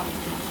hot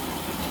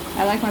enough.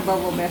 I like my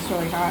bubble bath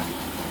really hot.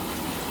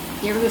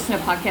 You ever listen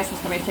to podcasts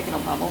with somebody taking a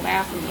bubble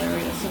bath and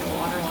literally listen to the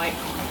water like?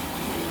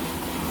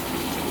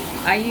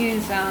 I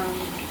use,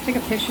 take a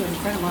picture of a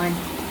friend of mine,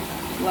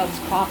 loves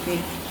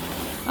coffee.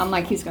 I'm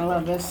like, he's gonna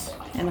love this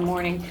in the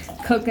morning.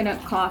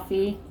 Coconut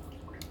coffee,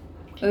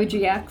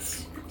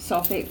 OGX,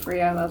 sulfate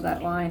free, I love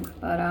that line.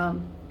 But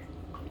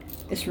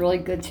it's really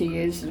good to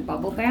use in a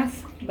bubble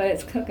bath, but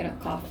it's coconut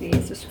coffee.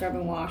 It's a scrub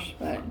and wash,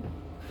 but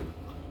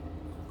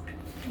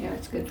yeah,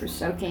 it's good for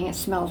soaking. It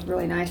smells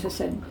really nice. I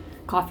said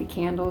coffee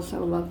candles. I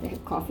would love to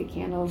have coffee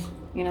candles.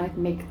 I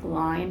can make a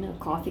line of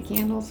coffee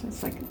candles.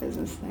 It's like a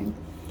business thing.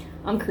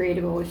 I'm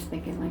creative, always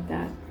thinking like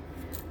that.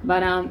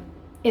 But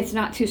it's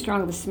not too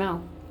strong of a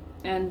smell.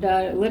 And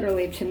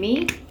literally, to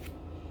me,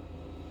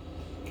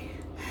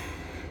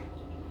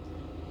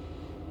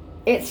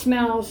 it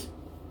smells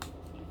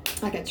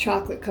like a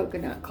chocolate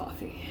coconut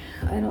coffee.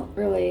 I don't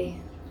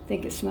really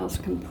think it smells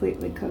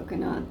completely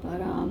coconut,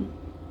 but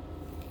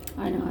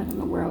I don't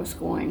know where I was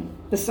going.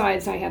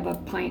 Besides, I have a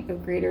pint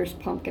of Graeter's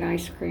pumpkin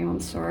ice cream. I'm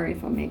sorry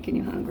if I'm making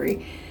you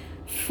hungry.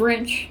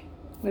 French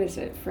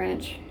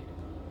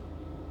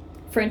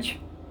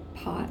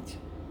pot,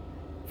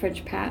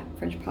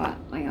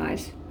 my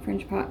eyes.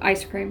 French pot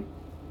ice cream.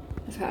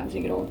 That's what happens as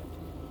you get old.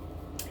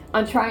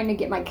 I'm trying to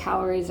get my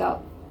calories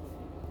up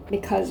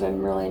because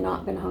I'm really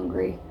not been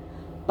hungry.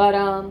 But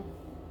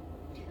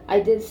I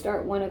did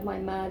start one of my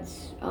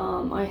meds.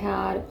 I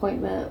had an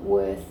appointment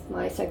with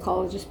my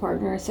psychologist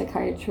partner, a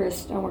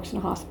psychiatrist, works in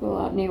a hospital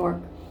out in New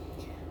York.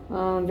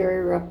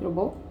 Very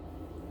reputable,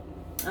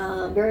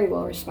 very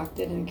well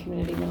respected in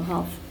community mental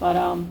health.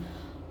 But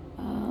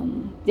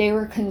they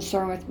were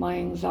concerned with my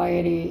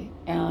anxiety,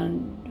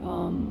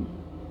 and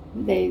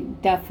they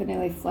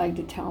definitely flagged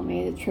to tell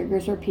me the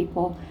triggers are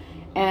people,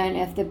 and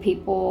if the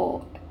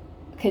people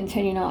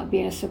continue not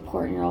being a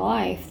support in your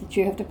life, that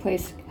you have to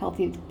place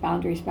healthy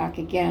boundaries back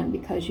again,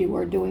 because you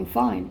are doing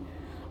fine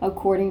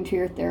according to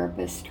your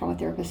trauma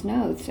therapist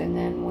notes. And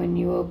then when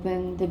you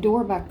open the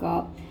door back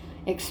up,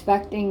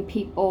 expecting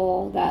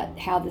people that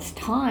have this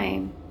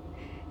time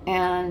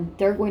and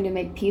they're going to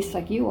make peace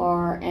like you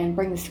are and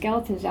bring the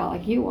skeletons out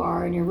like you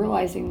are, and you're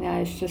realizing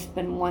that it's just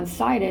been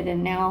one-sided,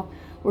 and now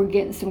we're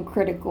getting some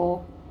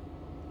critical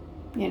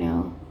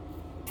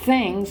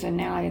things, and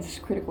now I get this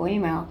critical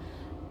email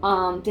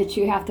that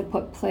you have to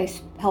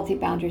place healthy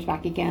boundaries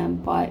back again.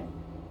 But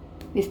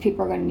these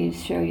people are going to need to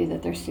show you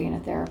that they're seeing a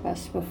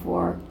therapist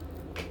before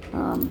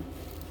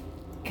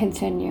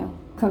continue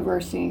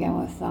conversing again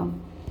with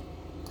them.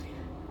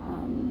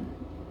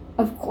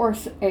 Of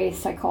course, a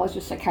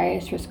psychologist,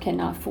 psychiatrist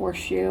cannot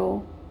force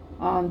you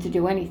to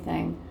do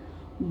anything,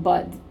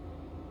 but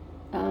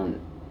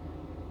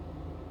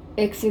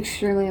it's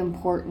extremely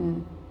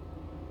important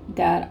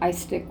that I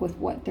stick with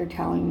what they're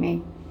telling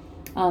me.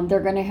 They're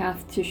going to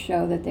have to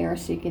show that they are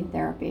seeking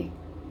therapy.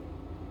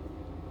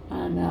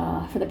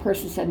 And for the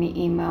person to send me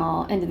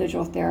email,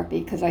 individual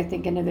therapy, because I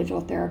think individual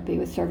therapy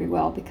would serve you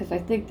well, because I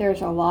think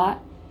there's a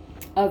lot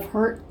of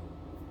hurt.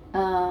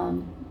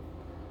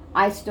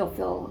 I still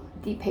feel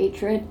deep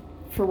hatred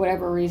for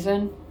whatever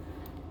reason.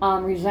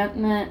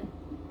 Resentment.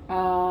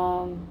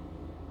 I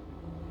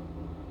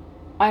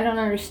don't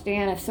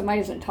understand if somebody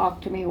doesn't talk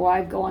to me,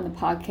 why go on the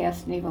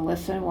podcast and even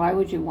listen? Why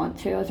would you want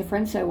to? As a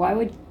friend said, why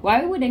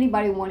would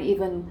anybody want to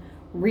even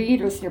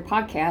read or listen to your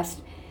podcast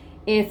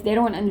if they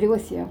don't want nothing to do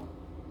with you?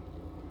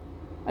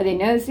 Are they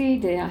nosy?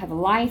 Do they not have a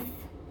life?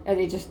 Are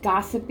they just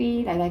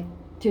gossipy? They like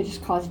to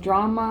just cause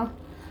drama?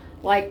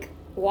 Like,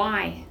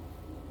 why?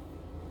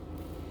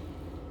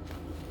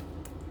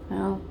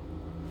 Well,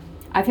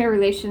 I've had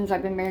relations,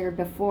 I've been married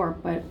before,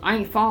 but I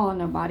ain't following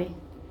nobody.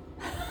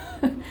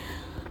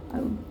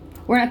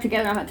 We're not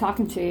together, I'm not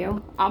talking to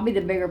you. I'll be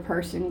the bigger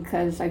person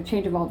because I've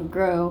changed, evolved, and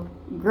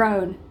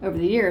grown over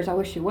the years. I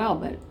wish you well,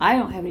 but I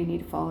don't have any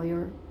need to follow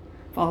you.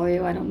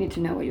 I don't need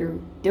to know what you're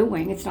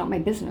doing. It's not my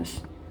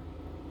business.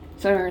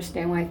 So I don't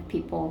understand why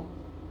people,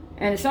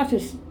 and it's not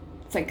just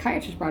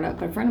psychiatrist brought up,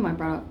 but a friend of mine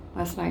brought up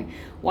last night.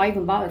 Why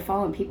even bother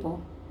following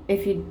people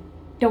if you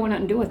don't want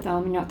nothing to do with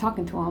them and you're not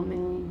talking to them,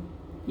 and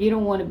you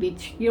don't want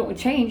to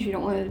change, you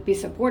don't want to be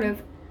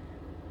supportive,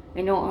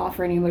 and don't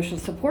offer any emotional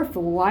support for?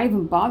 Well, why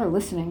even bother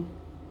listening?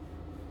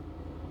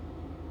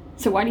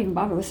 So why do you even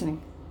bother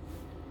listening?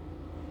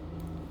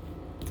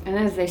 And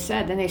as they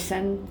said, then they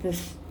send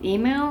this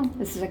email.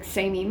 This is like the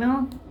same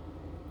email,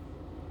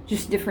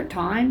 just different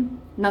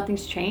time.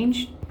 Nothing's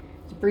changed.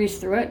 Just breeze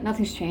through it.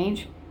 Nothing's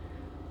changed.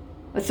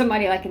 What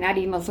somebody like in that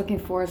email is looking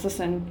for is,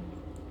 listen,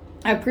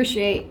 I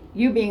appreciate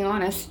you being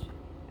honest.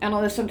 And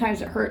although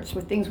sometimes it hurts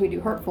with things we do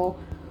hurtful,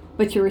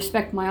 but you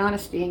respect my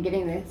honesty and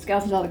getting the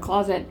skeletons out of the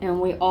closet, and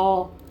we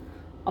all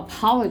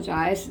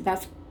apologize.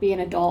 That's being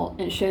an adult,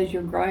 and it shows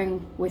you're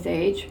growing with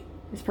age.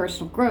 It's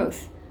personal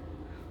growth.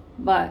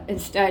 But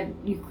instead,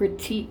 you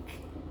critique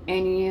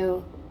and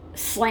you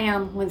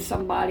slam when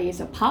somebody is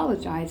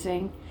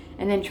apologizing,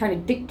 and then try to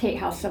dictate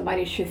how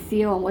somebody should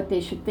feel and what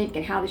they should think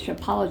and how they should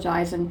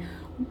apologize, and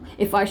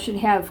if I should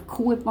have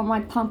Cool Whip on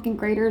my pumpkin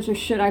graters, or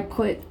should I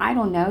put, I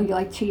don't know, you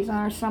like cheese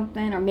on or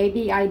something, or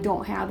maybe I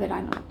don't have it,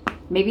 I don't know.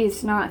 Maybe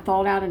it's not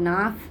thawed out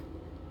enough.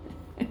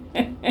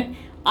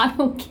 I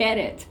don't get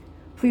it.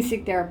 Please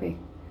seek therapy.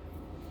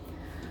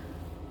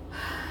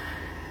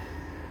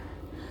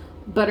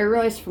 But I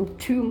realized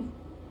from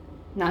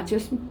not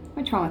just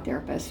my trauma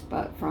therapist,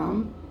 but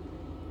from,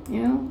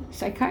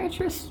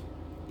 psychiatrist's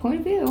point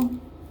of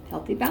view,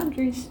 healthy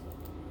boundaries,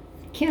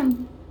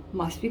 Kim,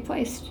 must be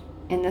placed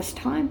in this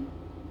time.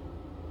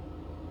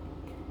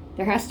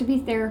 There has to be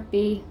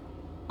therapy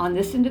on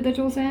this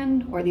individual's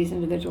end or these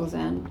individuals'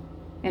 end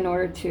in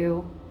order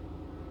to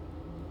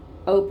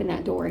open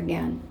that door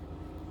again.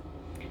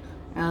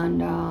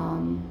 And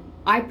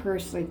I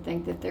personally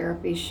think that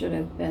therapy should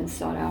have been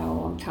sought out a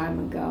long time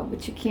ago,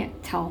 but you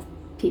can't tell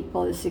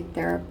people to seek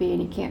therapy,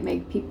 and you can't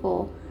make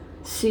people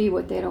see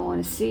what they don't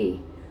want to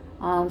see.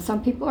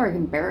 Some people are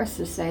embarrassed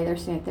to say they're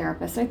seeing a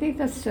therapist. I think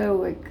that's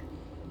so,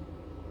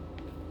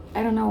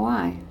 I don't know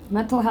why.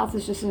 Mental health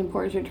is just as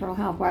important as your internal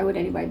health. Why would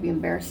anybody be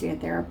embarrassed to see a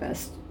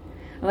therapist?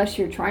 Unless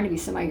you're trying to be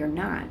somebody you're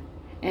not.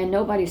 And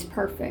nobody's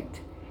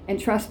perfect. And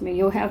trust me,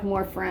 you'll have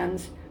more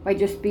friends by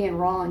just being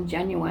raw and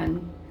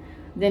genuine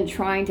than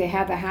trying to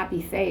have a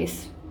happy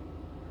face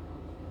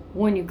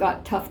when you've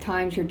got tough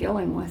times you're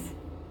dealing with.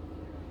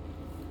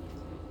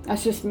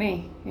 That's just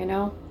me, I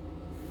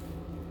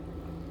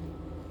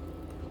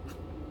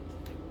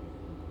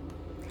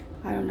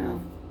don't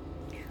know.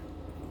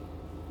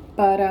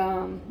 But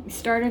he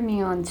started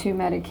me on 2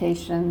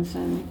 medications,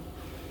 and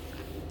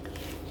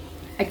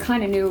I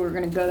kind of knew we were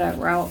going to go that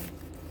route.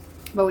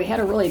 But they had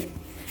to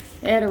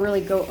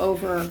really go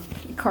over,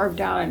 carved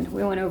out, and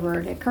we went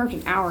over, they carved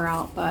an hour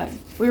out, but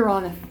we were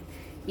on the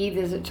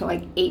e-visit till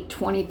like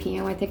 8:20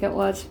 p.m. I think it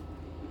was.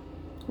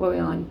 What were we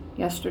on?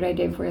 Yesterday,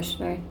 day before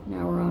yesterday.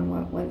 Now we're on,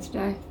 what,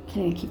 Wednesday?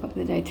 Can't even keep up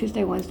with the day.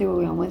 Tuesday, Wednesday, what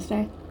were we on,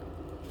 Wednesday?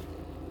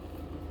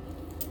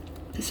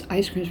 This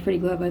ice cream is pretty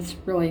good, but it's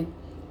really,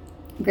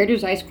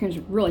 Graeter's ice cream is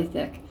really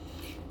thick.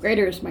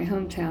 Graeter is my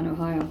hometown,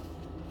 Ohio.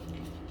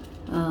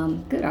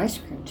 Good ice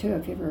cream, too,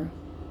 if you ever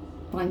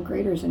find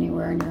Graeter's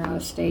anywhere and you're out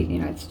of state,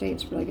 United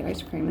States, really good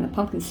ice cream. And the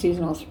pumpkin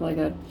seasonal is really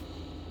good.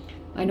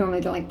 I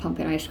normally don't like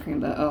pumpkin ice cream,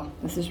 but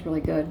this is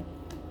really good.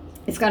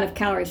 It's got enough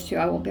calories, too.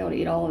 I won't be able to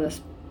eat all of this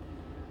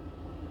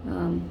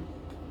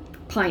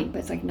pint, but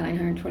it's like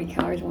 920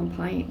 calories, 1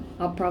 pint.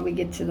 I'll probably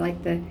get to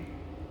like the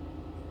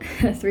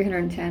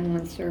 310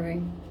 one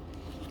serving.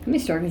 How many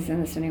servings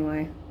in this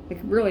anyway? Like,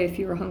 really, if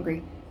you were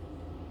hungry.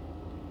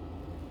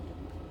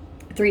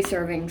 3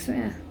 servings,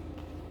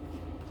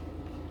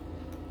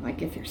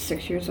 Like if you're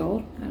 6 years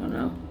old, I don't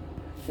know.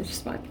 It's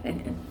just my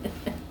opinion.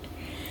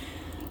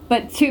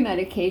 But 2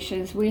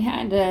 medications. They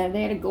had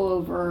to go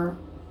over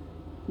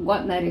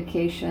what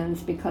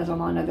medications, because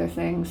I'm on other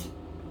things.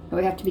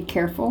 We have to be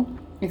careful,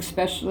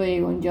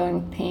 especially when dealing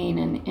with pain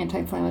and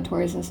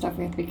anti-inflammatories and stuff.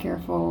 We have to be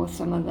careful with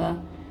some of the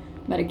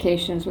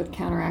medications with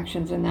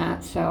counteractions and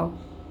that. So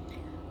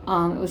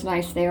it was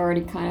nice. They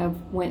already kind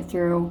of went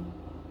through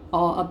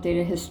all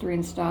updated history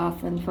and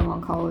stuff, and from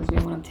oncology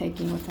and what I'm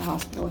taking with the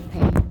hospital with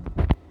pain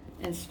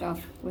and stuff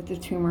with the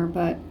tumor.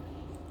 But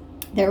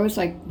there was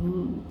like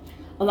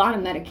a lot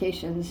of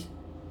medications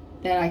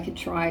that I could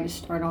try to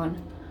start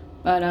on.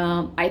 But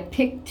I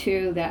picked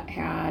 2 that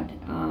had,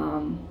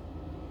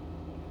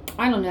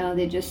 I don't know,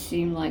 they just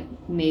seemed like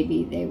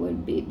maybe they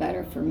would be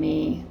better for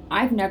me.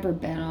 I've never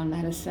been on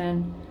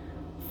medicine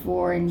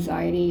for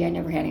anxiety. I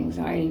never had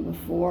anxiety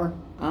before.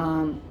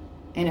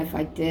 And if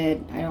I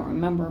did, I don't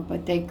remember,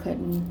 but they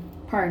couldn't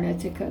find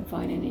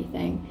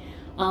anything.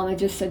 It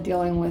just said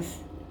dealing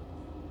with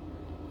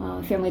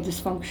family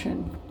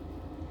dysfunction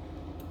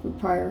through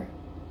prior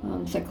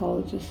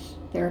psychologist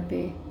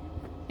therapy,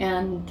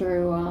 and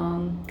through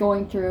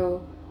going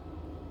through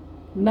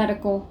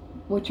medical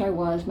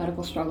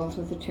struggles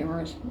with the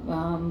tumors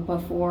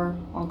before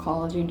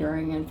oncology,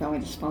 during, and family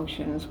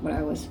dysfunction is what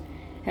I was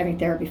having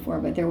therapy for,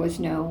 but there was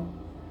no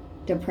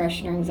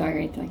depression or anxiety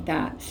or anything like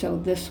that. So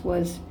this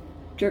was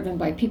driven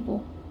by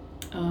people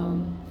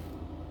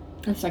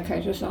The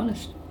psychiatrist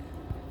honest.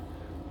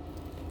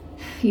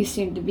 You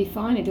seem to be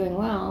fine and doing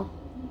well,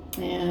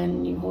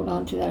 and you hold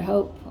on to that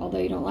hope, although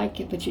you don't like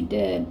it, but you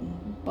did.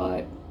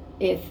 But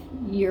if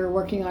you're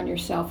working on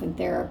yourself in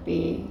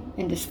therapy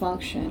and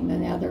dysfunction,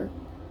 then the other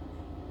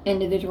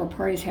individual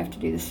parties have to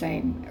do the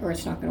same, or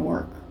it's not going to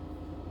work.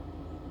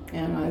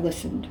 And I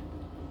listened.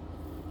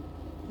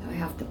 I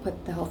have to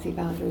put the healthy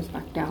boundaries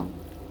back down.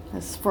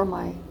 That's for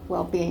my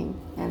well-being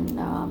and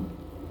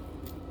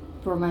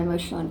for my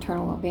emotional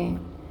internal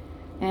well-being.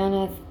 And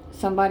if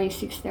somebody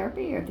seeks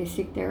therapy, or if they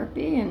seek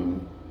therapy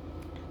and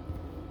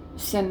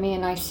send me a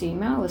nice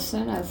email, I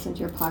listen to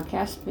your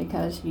podcast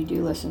because you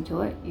do listen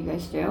to it, you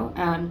guys do,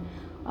 and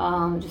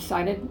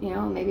decided,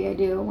 maybe I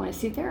do want to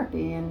see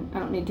therapy, and I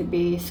don't need to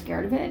be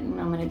scared of it, and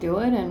I'm going to do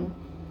it. And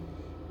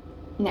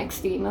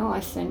next email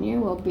I send you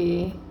will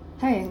be,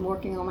 hey, I'm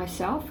working on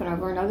myself, and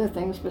I've learned other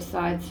things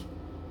besides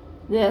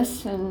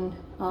this, and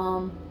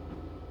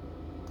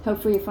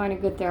hopefully you find a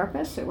good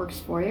therapist that works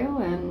for you.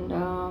 And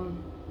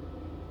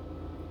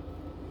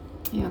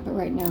but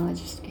right now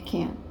I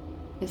can't.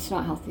 It's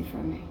not healthy for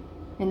me.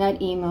 And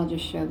that email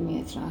just showed me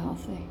it's not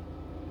healthy.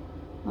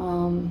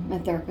 My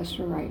therapists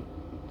were right.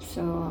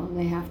 So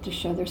they have to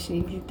show their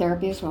seeking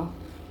therapy as well.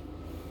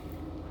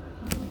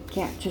 It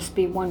can't just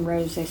be one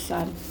rose, they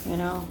said,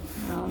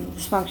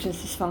 Dysfunction is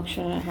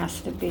dysfunction, and it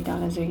has to be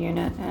done as a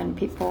unit. And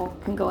people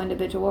can go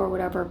individual or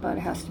whatever, but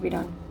it has to be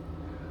done.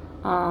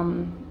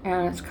 And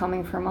it's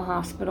coming from a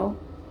hospital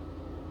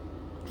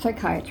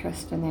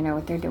psychiatrist, and they know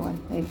what they're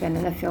doing. They've been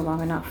in the field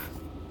long enough.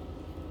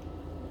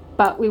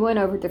 But we went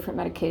over different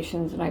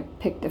medications, and I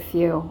picked a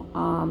few.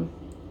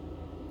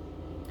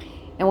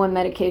 And one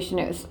medication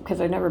is, because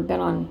I've never been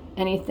on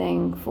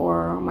anything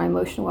for my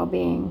emotional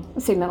well-being.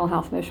 Let's say mental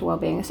health, emotional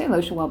well-being. I say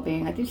emotional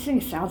well-being. I just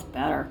think it sounds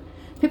better.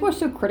 People are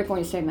so critical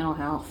when you say mental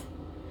health.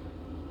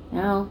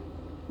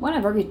 One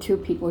of every two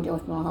people deal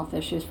with mental health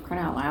issues, for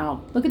crying out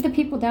loud. Look at the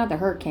people down at the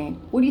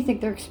hurricane. What do you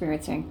think they're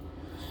experiencing?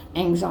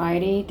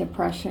 Anxiety,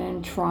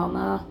 depression,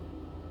 trauma,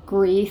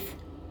 grief,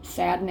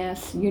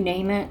 sadness, you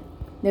name it.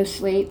 No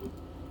sleep.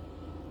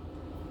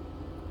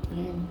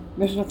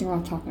 There's nothing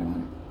wrong with talking about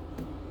it.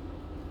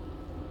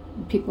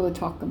 People who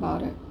talk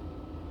about it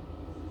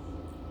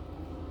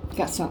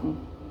got something.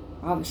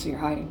 Obviously, you're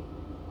hiding.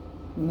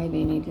 Maybe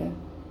you need to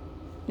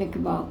think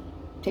about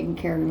taking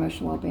care of your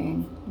emotional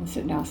well-being and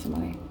sitting down with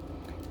somebody.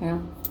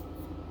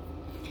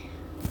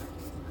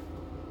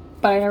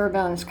 But I never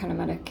been on this kind of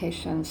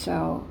medication,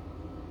 so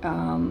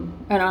and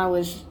I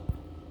was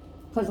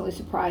pleasantly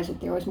surprised that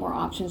there was more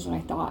options than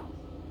I thought.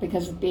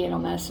 Because of being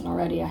on medicine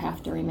already, I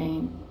have to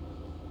remain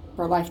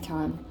for a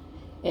lifetime.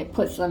 It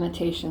puts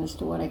limitations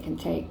to what I can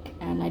take,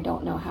 and I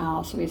don't know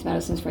how some of these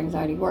medicines for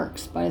anxiety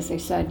works. But as they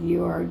said,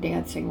 you are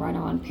dancing right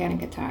on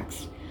panic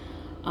attacks.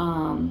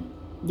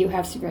 You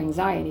have severe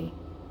anxiety,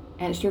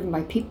 and it's driven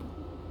by people.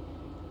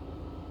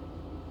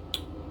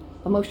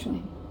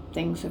 Emotionally,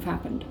 things have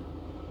happened.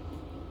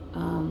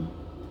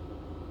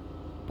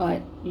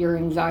 But your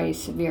anxiety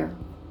is severe.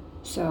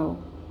 So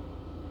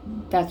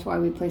that's why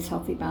we place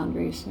healthy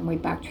boundaries and we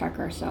backtrack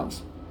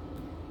ourselves.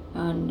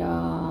 And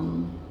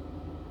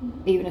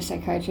even a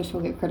psychiatrist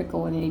will get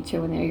critical when they need to,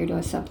 when they know you're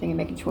doing something and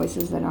making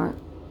choices that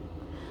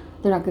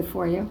they're not good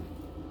for you.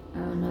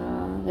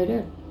 And they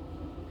did.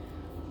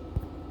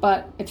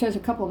 But I chose a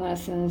couple of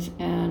medicines,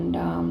 and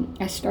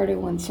I started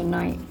one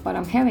tonight, but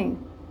I'm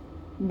having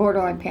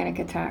borderline panic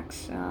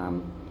attacks.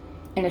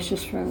 And it's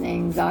just from the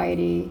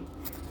anxiety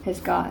has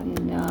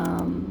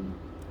gotten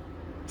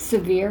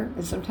severe.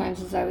 And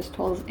sometimes, as I was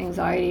told,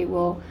 anxiety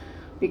will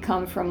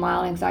become from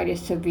mild anxiety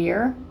to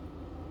severe.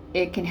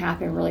 It can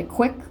happen really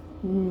quick.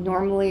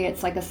 Normally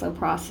it's like a slow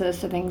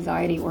process of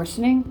anxiety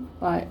worsening,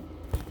 but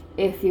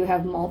if you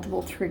have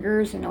multiple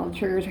triggers and all the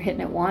triggers are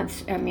hitting at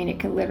once, it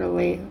can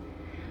literally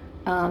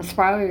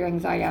spiral your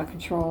anxiety out of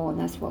control, and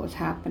that's what was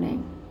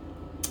happening.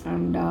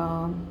 And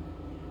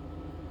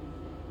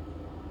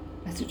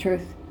that's the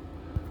truth.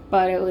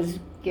 But it was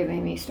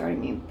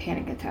starting me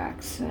panic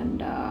attacks,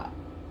 and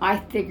I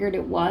figured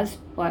it was,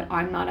 but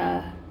I'm not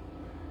a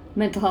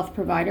mental health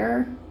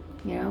provider,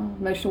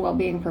 emotional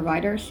well-being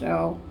provider,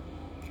 so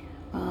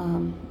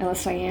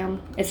unless I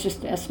am, it's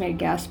just an estimated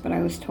guess, but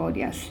I was told,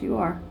 yes, you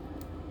are.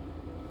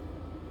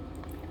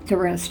 So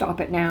we're going to stop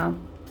it now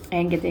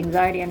and get the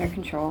anxiety under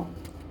control.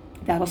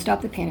 That'll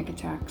stop the panic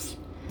attacks.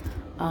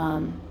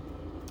 And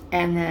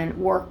then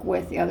work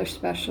with the other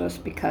specialists,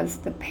 because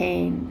the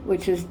pain,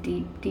 which is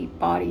deep, deep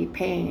body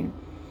pain,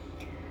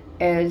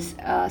 is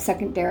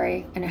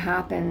secondary, and it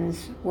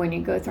happens when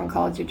you go through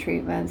oncology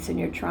treatments and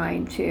you're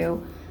trying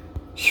to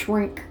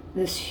shrink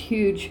this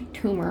huge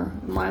tumor.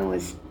 Mine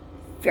was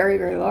very,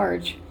 very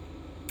large.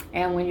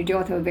 And when you deal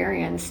with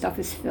ovarian, stuff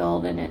is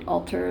filled and it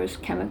alters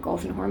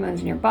chemicals and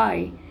hormones in your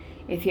body.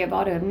 If you have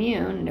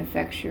autoimmune, it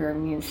affects your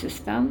immune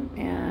system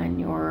and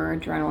your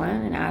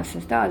adrenaline, and as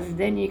it does,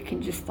 then you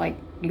can just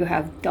you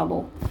have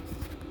double.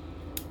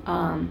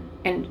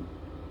 And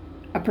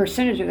a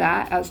percentage of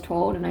that, I was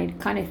told, and I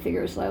kind of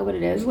figure it's low, but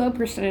it is low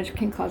percentage,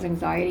 can cause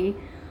anxiety.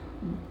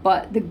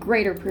 But the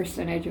greater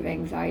percentage of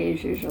anxiety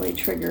is usually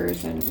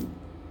triggers, and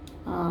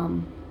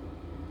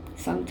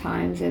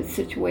sometimes it's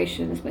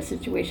situations, but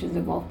situations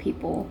involve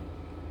people,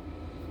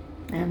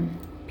 and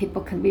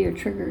people can be your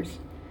triggers.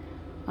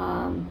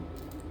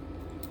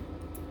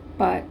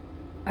 But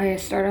I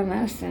started on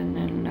medicine,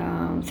 and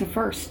it's a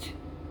first.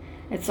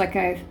 It's like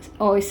I've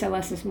always said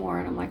less is more,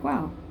 and I'm like,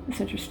 wow, that's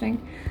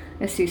interesting.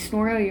 Let's see,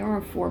 Snorio, you're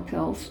on 4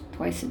 pills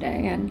twice a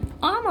day, and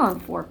I'm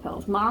on 4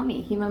 pills.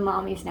 Human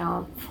mommy's now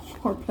on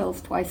 4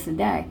 pills twice a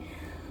day.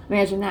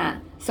 Imagine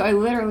that. So I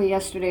literally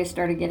yesterday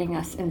started getting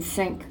us in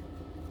sync,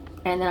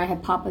 and then I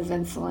had Papa's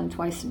insulin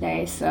twice a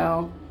day.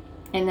 So,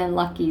 and then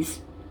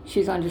Lucky's,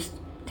 she's on just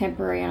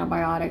temporary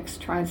antibiotics,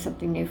 trying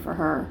something new for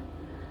her.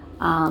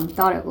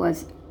 Thought it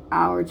was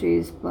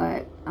allergies,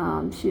 but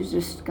she's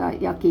just got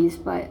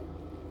yuckies. But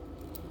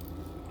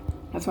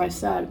that's why I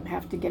said I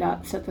have to get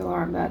up, set the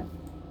alarm that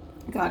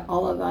got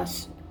all of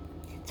us.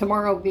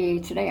 Tomorrow will be,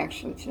 today,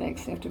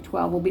 because after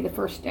 12 will be the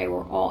first day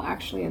we're all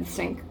actually in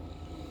sync.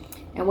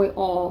 And we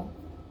all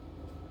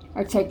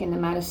are taking the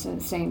medicine at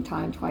the same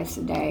time twice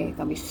a day.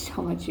 That'll be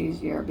so much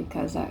easier,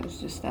 because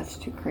that's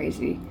too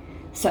crazy.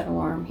 Set an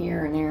alarm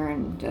here and there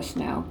and just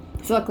now.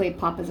 So luckily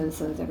Papa's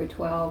insulin's every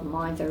 12,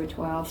 mine's every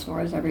 12,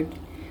 Snora's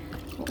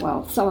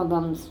some of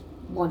them's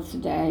once a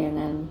day, and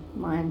then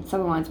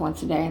some of mine's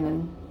once a day, and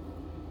then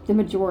the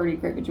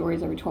great majority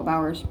is every 12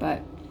 hours.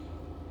 But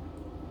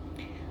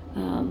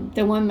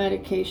the one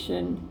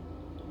medication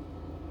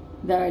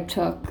that I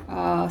took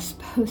was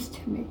supposed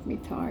to make me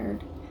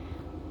tired.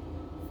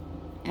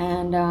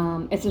 And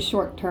it's a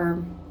short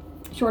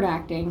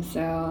acting,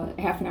 so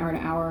half an hour to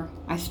an hour.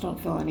 I still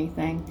don't feel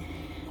anything.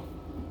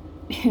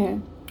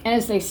 And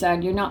as they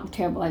said, you're not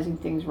metabolizing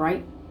things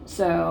right.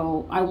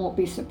 So I won't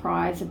be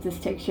surprised if this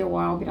takes you a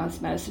while to get on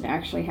this medicine to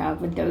actually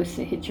have a dose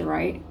that hits you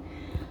right.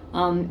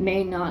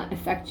 May not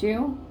affect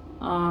you.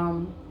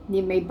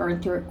 You may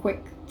burn through it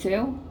quick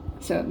too,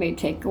 so it may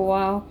take a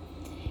while.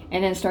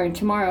 And then starting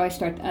tomorrow, I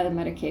start the other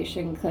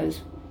medication,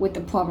 because with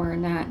the plumber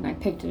and that, and I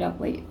picked it up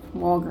late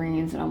from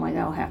Walgreens, and I'm like,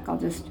 oh heck, I'll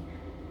just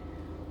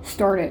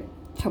start it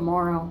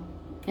tomorrow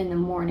in the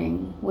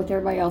morning with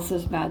everybody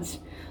else's meds.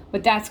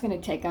 But that's going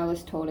to take, I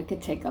was told it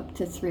could take up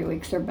to 3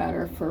 weeks or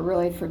better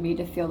for me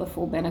to feel the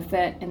full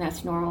benefit, and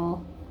that's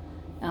normal.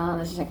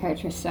 As a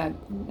psychiatrist said,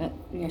 that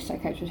your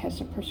psychiatrist has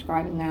to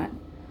prescribe in that.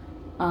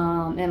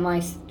 And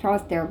my trial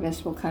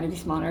therapist will kind of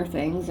just monitor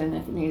things, and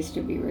if it needs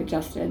to be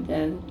readjusted,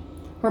 then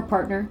her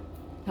partner,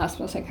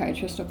 hospital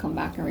psychiatrist, will come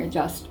back and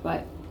readjust.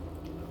 But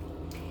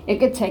it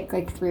could take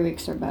like 3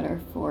 weeks or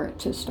better for it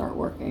to start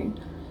working.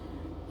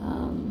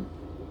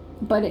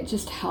 But it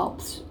just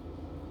helps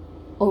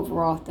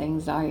overall with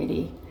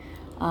anxiety.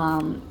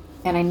 And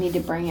I need to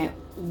bring it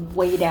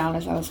way down,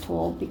 as I was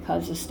told,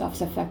 because this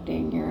stuff's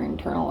affecting your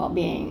internal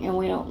well-being, and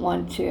we don't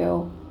want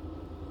to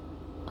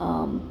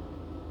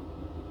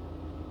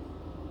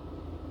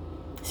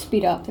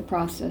speed up the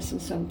process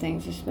of some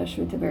things,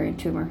 especially with the variant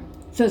tumor.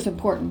 So it's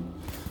important.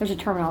 There's a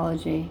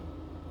terminology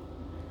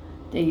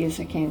they use,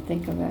 I can't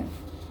think of it.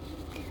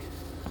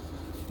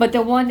 But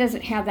the one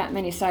doesn't have that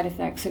many side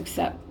effects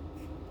except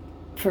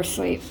for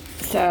sleep.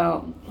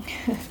 So,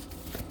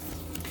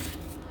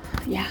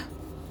 yeah.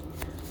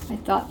 I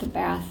thought the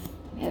bath,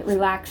 it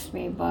relaxed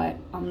me, but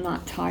I'm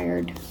not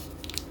tired.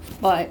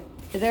 But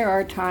there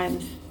are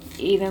times,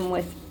 even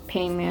with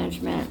pain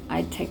management,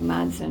 I'd take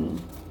meds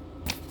and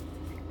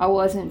I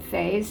wasn't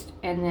phased.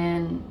 And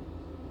then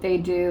they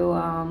do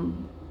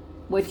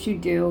what you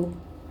do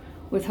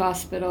with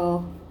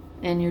hospital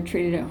and you're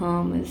treated at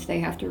home is they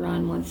have to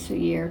run twice a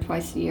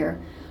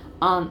year.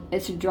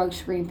 It's a drug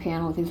screen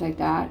panel, things like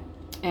that.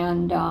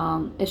 And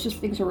it's just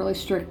things are really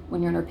strict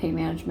when you're under pain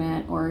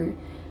management or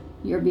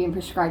you're being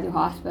prescribed through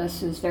hospice.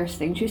 There's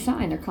things you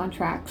sign, they're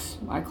contracts,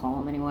 I call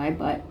them anyway,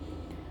 but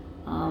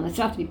it's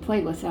not to be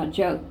played with, it's not a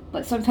joke.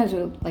 But sometimes,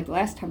 like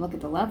last time, look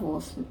at the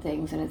levels and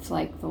things, and it's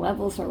like the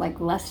levels are like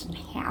less than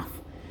half.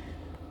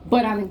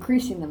 But I'm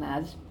increasing the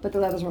meds, but the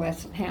levels are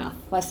less than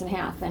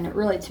half. And it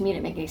really, to me,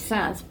 didn't make any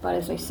sense. But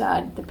as I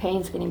said, the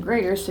pain's getting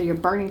greater, so you're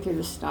burning through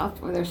the stuff,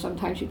 or there's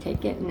sometimes you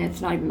take it and it's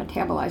not even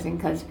metabolizing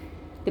because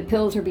the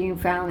pills are being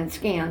found in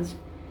scans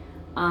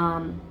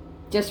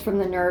just from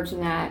the nerves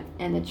and that,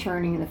 and the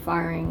churning and the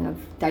firing of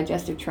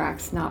digestive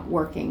tracts not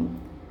working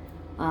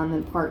on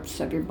the parts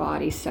of your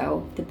body,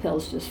 so the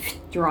pills just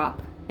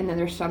drop. And then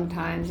there's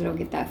sometimes it'll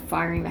get that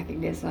firing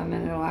mechanism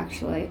and it'll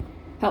actually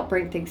help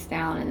bring things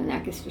down, and then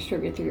that gets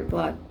distributed through your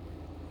blood.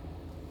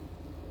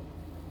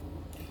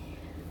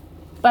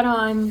 But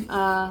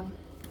I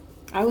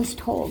was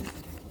told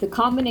the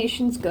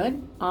combination's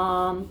good.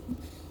 I'll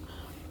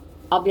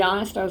be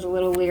honest, I was a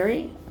little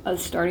leery of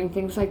starting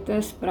things like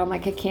this, but I'm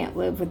like, I can't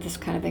live with this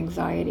kind of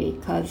anxiety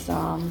because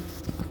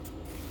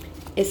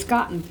it's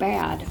gotten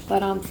bad.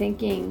 But I'm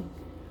thinking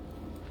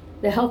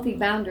the healthy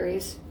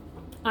boundaries,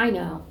 I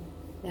know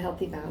the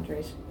healthy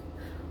boundaries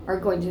are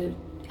going to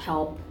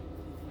help.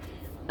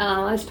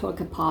 I was told it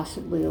could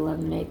possibly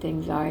eliminate the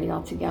anxiety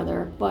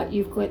altogether, but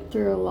you've went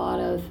through a lot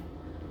of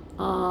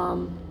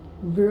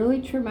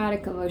really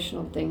traumatic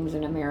emotional things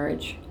in a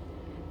marriage,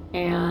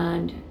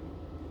 And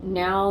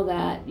now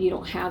that you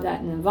don't have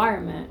that in the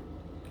environment,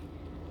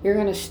 you're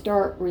going to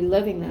start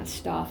reliving that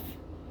stuff.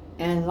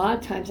 And a lot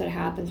of times that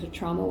happens with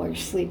trauma while you're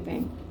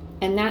sleeping.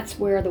 And that's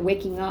where the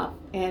waking up,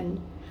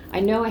 and I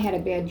know I had a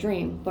bad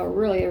dream, but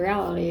really the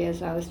reality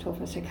is I was told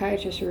from a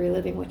psychiatrist you're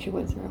reliving what you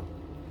went through.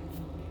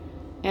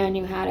 And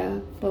you had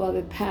a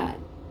beloved pet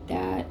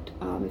that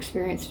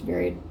experienced a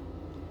very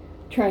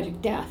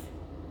tragic death.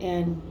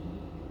 And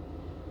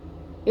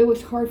it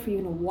was hard for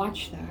you to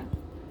watch that.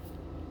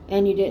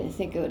 And you didn't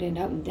think it would end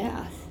up in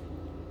death.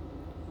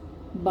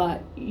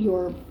 But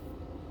your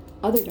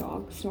other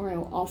dog,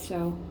 Snorio,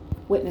 also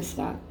witnessed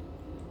that.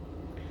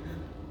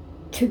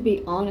 To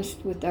be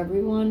honest with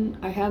everyone,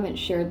 I haven't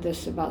shared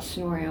this about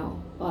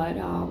Snorio, but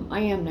I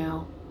am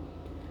now.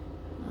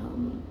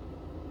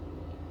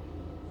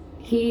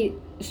 He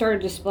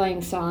started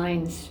displaying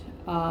signs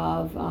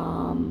of,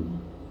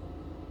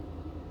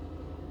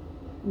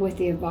 with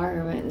the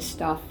environment and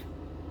stuff,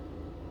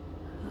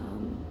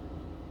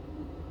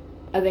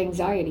 of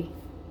anxiety.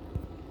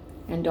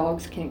 And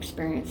dogs can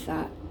experience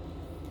that.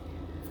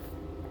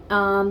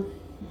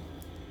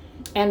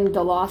 And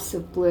the loss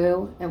of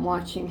Blue and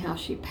watching how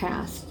she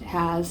passed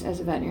has,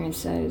 as a veterinarian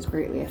said, has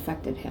greatly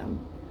affected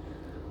him.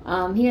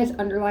 He has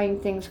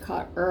underlying things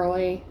caught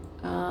early.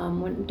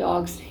 When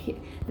dogs,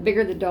 the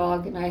bigger the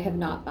dog, and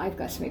I've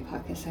got so many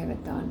podcasts I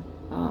haven't done,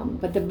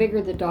 but the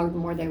bigger the dog, the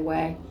more they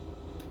weigh.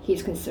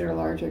 He's considered a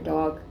larger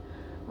dog.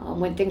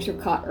 When things are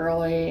caught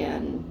early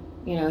and,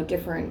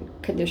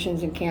 different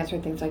conditions and cancer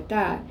and things like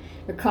that,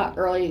 they're caught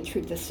early, you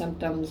treat the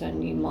symptoms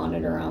and you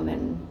monitor them,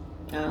 and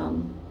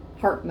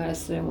heart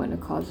medicine when it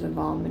causes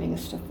vomiting and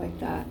stuff like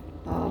that.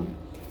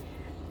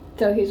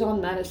 So he's on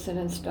medicine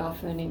and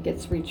stuff, and he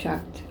gets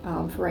rechecked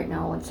for right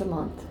now once a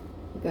month.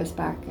 He goes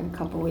back in a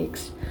couple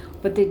weeks.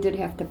 But they did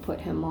have to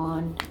put him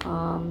on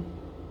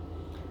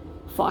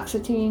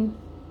fluoxetine.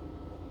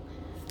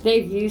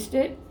 They've used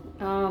it.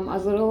 I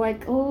was a little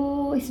like,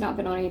 oh, he's not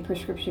been on any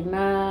prescription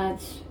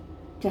meds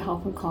to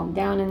help him calm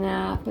down in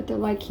that. But they're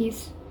like,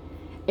 he's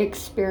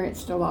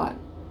experienced a lot.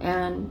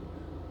 And,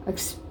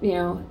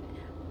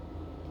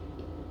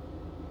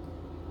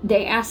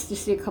 they asked to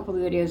see a couple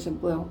of videos of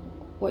Blue,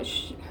 what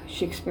she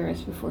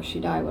experienced before she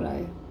died, what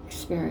I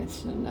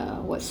experienced, and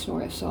what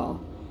Snorio saw.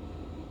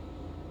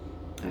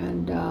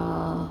 And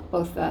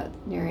both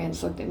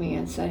veterinarians looked at me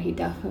and said he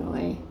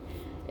definitely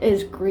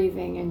is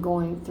grieving and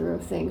going through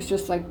things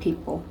just like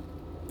people.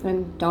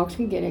 And dogs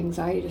can get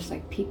anxiety just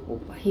like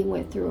people, but he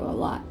went through a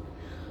lot.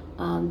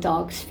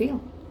 Dogs feel,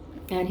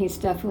 and he's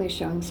definitely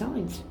showing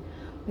signs.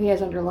 He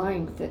has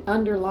underlying things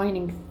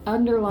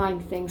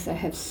that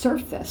have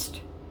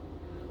surfaced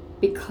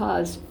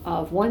because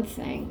of one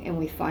thing, and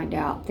we find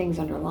out things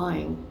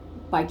underlying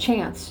by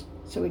chance,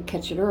 so we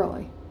catch it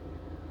early.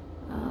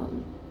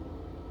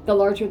 The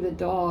larger the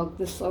dog,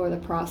 the slower the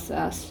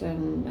process,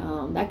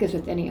 and that goes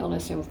with any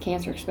illness, and with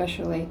cancer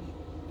especially.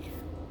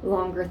 The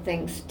longer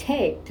things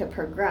take to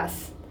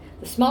progress.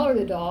 The smaller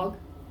the dog,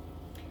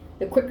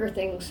 the quicker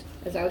things,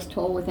 as I was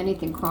told with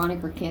anything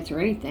chronic or cancer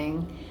or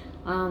anything,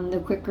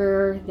 the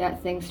quicker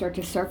that things start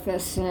to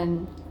surface,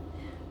 and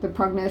the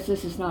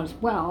prognosis is not as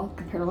well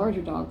compared to a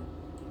larger dog.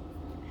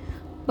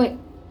 But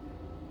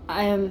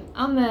I'm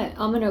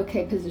in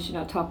okay position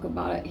to talk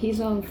about it.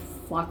 He's on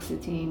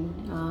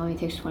fluoxetine. He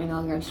takes 20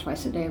 milligrams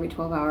twice a day, every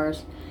 12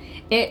 hours.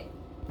 It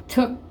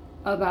took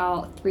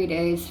about 3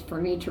 days for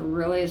me to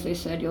really, as they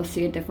said, you'll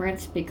see a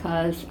difference,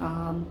 because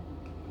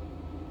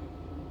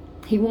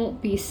he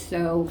won't be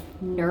so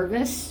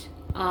nervous.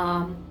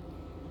 The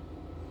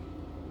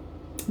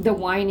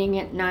whining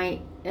at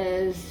night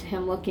is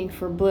him looking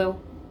for Blue.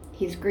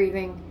 He's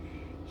grieving.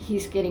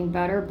 He's getting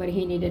better, but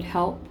he needed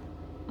help.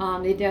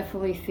 They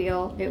definitely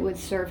feel it would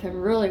serve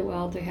him really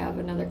well to have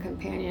another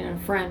companion and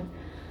a friend.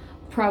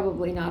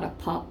 Probably not a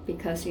pup,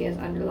 because he has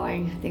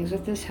underlying things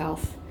with his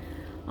health.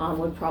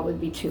 Would probably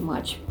be too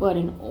much. But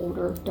an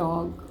older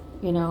dog,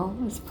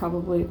 it's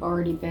probably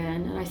already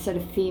been. And I said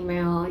a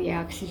female,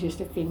 yeah, because he's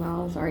just a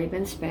female, has already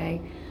been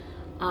spayed.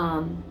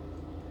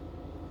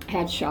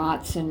 Had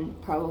shots, and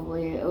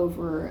probably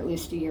over at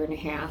least a year and a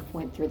half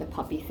went through the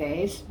puppy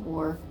phase.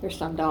 Or there's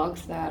some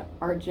dogs that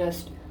are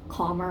just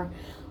calmer.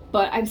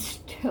 But I'm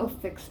still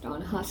fixed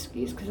on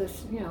huskies, because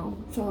it's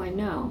all I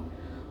know.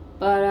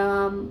 But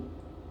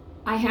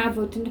I have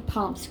looked into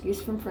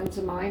Pomskys from friends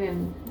of mine,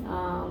 and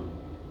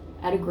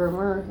at a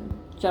groomer,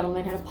 a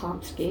gentleman had a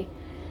Pomsky,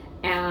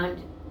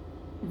 and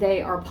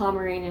they are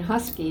Pomeranian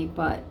Husky,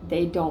 but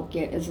they don't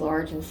get as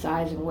large in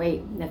size and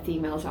weight. And the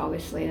females,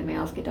 obviously, the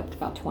males get up to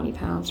about 20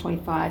 pounds,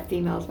 25,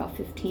 females about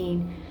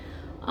 15.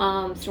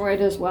 Snorio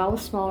does well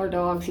with smaller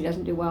dogs. He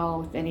doesn't do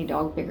well with any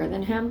dog bigger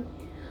than him.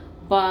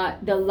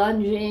 But the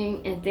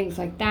lunging and things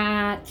like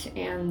that,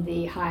 and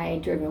the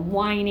high-driven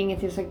whining and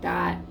things like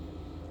that,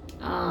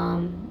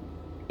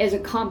 is a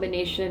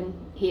combination.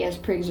 He has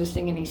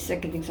pre-existing and he's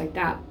sick and things like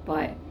that,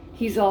 but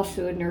he's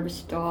also a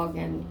nervous dog,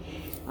 and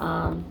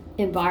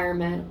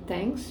environment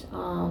things.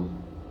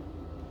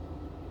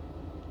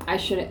 I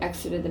should have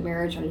exited the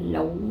marriage a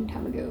long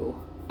time ago.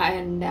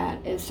 And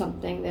that is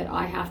something that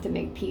I have to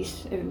make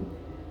peace and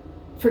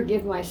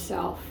forgive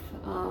myself.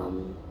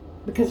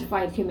 Because if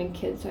I had human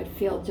kids, I'd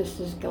feel just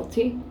as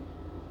guilty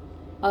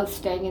of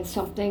staying in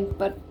something.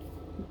 But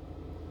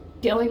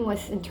dealing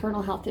with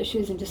internal health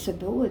issues and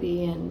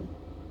disability and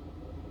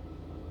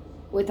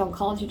with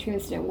oncology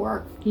treatments didn't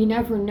work, you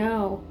never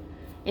know,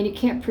 and you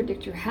can't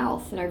predict your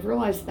health. And I've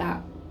realized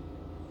that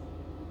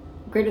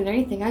greater than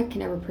anything, I can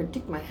never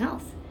predict my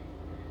health,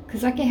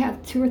 because I can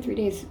have 2 or 3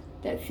 days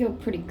that feel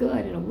pretty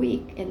good in a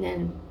week, and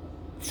then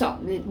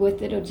something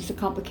with it, or just a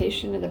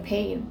complication of the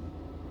pain.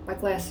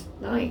 Like last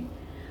night,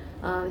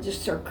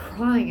 just start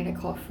crying, and I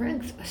call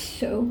friends.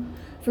 So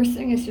first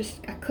thing is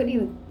just, I couldn't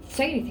even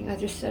say anything. I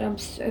just said,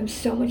 I'm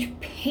so much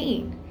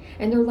pain,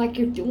 and they're like,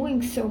 you're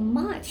doing so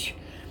much.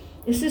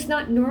 This is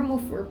not normal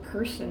for a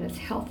person that's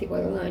healthy,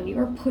 let alone you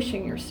are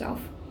pushing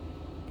yourself,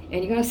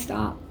 and you gotta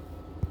stop.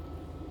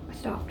 I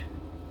stopped.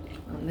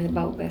 I'm in a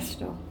boat vest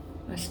still.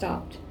 I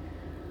stopped.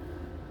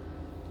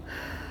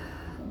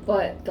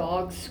 But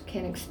dogs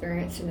can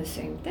experience the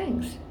same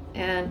things,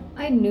 and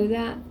I knew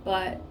that.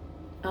 But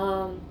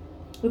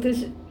with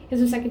his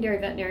a secondary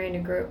veterinarian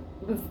in a group,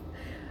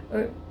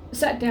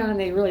 sat down and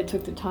they really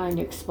took the time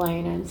to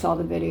explain and saw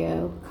the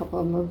video. A couple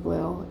of them were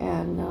blue,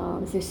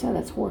 and as they said,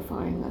 that's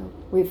horrifying.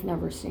 We've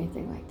never seen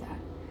anything like that.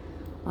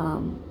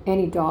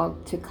 Any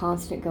dog to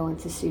constant go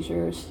into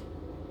seizures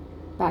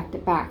back to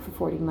back for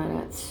 40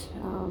 minutes,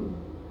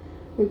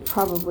 we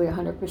probably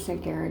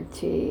 100%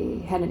 guarantee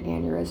had an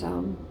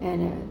aneurysm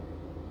and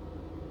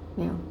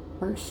a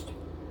burst.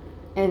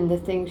 And the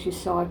things you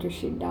saw after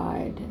she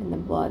died, and the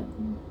blood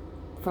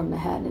from the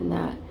head and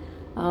that,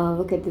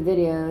 look at the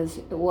videos,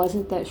 it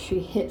wasn't that she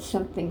hit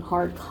something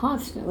hard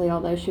constantly,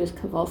 although she was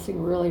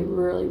convulsing really,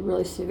 really,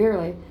 really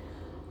severely.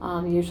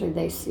 Usually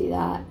they see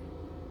that.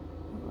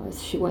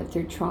 She went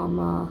through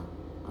trauma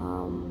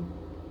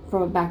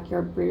from a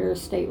backyard breeder,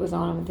 state was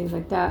on them and things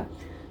like that.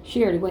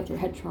 She already went through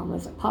head trauma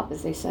as a pup,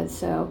 as they said,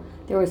 so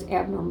there was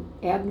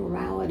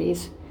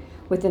abnormalities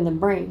within the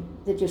brain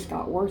that just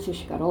got worse as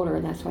she got older,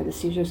 and that's why the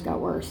seizures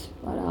got worse.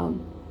 But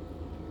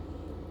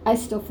I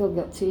still feel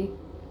guilty.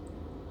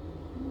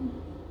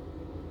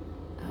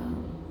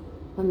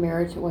 My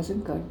marriage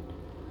wasn't good.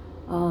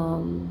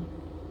 And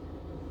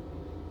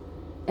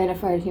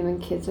if I had human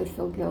kids, I'd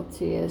feel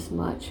guilty as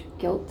much.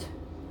 Guilt.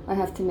 I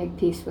have to make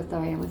peace with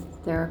I am with the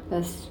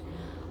therapist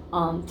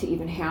to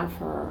even have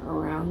her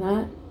around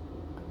that.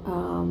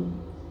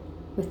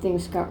 When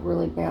things got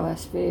really bad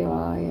last video,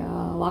 I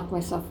locked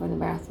myself in the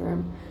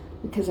bathroom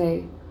because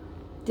I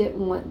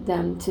didn't want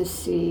them to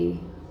see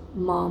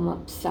Mom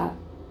upset.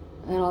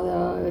 And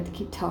although I would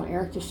keep telling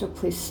Eric, just so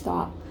please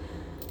stop.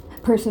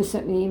 The person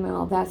sent me an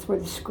email, that's where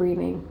the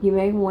screaming. You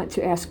may want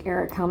to ask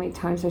Eric how many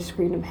times I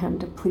screamed at him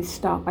to please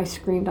stop. I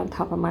screamed on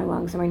top of my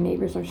lungs, and my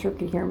neighbors, I'm sure,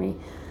 could hear me.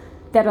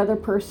 That other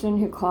person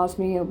who caused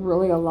me a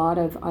lot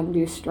of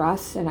undue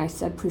stress, and I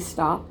said please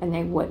stop, and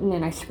they wouldn't,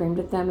 and I screamed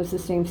at them, is the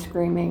same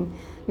screaming.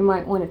 You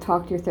might want to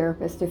talk to your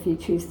therapist if you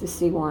choose to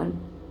see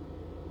one.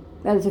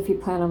 That is if you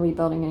plan on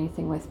rebuilding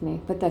anything with me,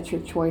 but that's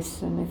your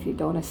choice, and if you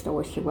don't, I still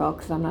wish you well,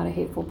 because I'm not a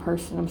hateful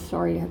person. I'm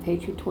sorry you have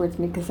hatred towards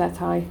me, because that's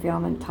how I feel.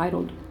 I'm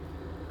entitled.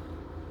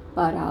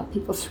 But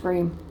people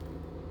scream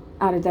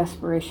out of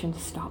desperation to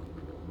stop,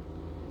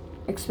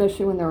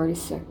 especially when they're already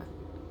sick,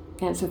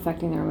 and it's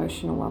affecting their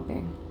emotional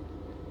well-being.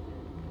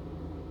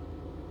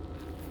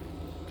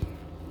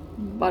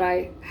 But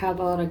I have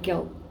a lot of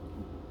guilt.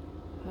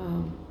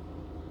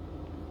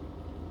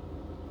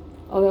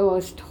 Although I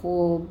was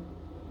told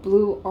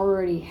Blue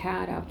already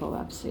had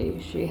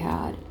epilepsy, she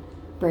had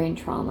brain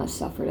trauma,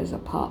 suffered as a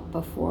pup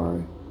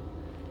before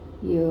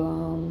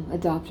you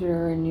adopted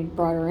her and you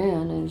brought her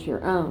in as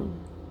your own.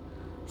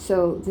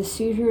 So the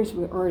seizures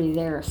were already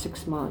there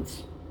 6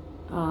 months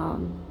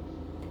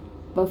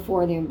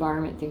before the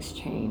environment, things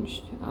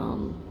changed.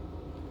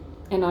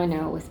 And I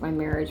know with my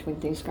marriage when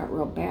things got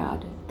real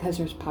bad, because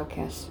there's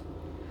podcasts.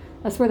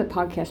 That's where the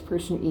podcast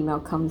person email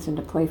comes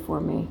into play for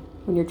me,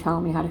 when you're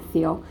telling me how to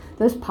feel.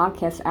 Those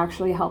podcasts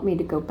actually helped me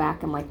to go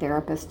back and my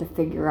therapist to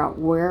figure out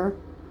where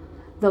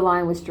the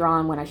line was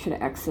drawn when I should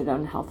have exited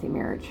an unhealthy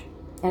marriage.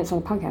 And it's on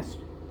a podcast.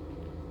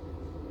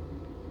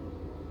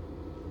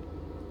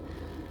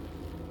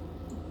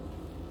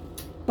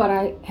 But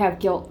I have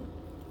guilt,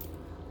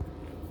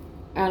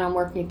 and I'm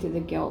working through the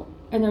guilt.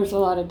 And there's a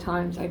lot of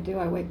times I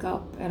wake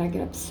up and I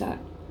get upset,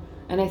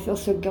 and I feel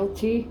so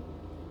guilty,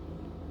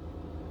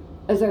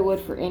 as I would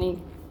for any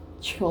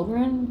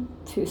children,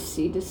 to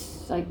see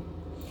this, like,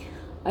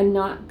 a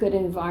not good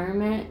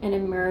environment and a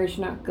marriage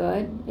not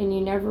good. And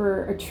you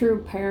never, a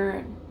true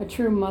parent, a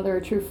true mother,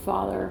 a true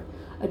father,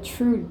 a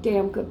true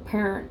damn good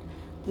parent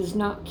does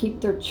not keep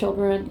their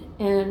children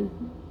in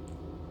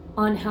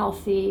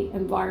unhealthy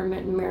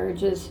environment and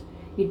marriages.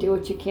 You do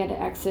what you can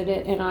to exit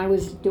it, and I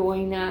was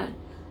doing that.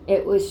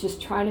 It was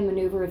just trying to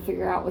maneuver and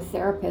figure out with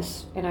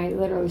therapists, and I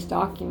literally was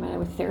documenting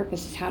with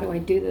therapists, how do I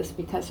do this?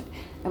 Because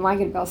am I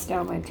going to bounce down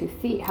on my 2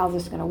 feet? How's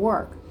this going to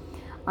work?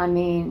 I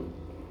mean,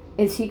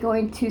 Is he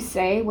going to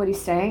say what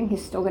he's saying?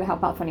 He's still going to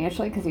help out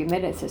financially because he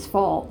admitted it's his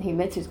fault. He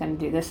admits he's going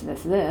to do this,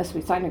 this, this.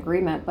 We signed an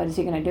agreement, but is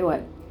he going to do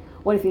it?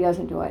 What if he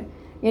doesn't do it?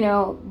 You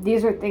know,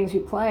 these are things you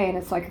play, and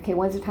it's like, okay,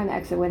 when's the time to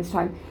exit? When's the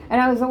time? And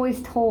I was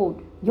always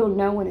told, you'll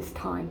know when it's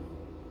time.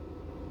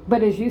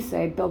 But as you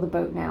say, build a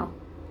boat now.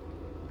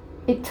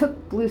 It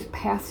took Blue's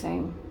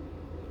passing.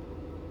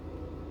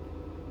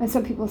 And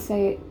some people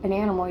say an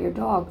animal, your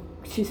dog,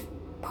 she's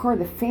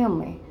part of the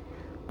family.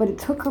 But it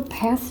took her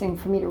passing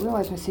for me to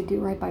realize, when I say do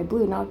right by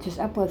Blue, not just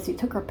epilepsy, it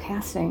took her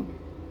passing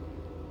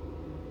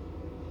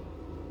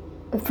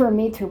for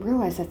me to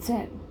realize that's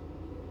it.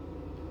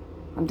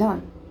 I'm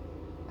done.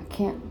 I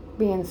can't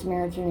be in this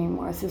marriage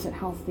anymore. This isn't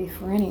healthy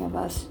for any of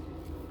us.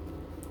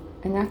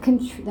 And that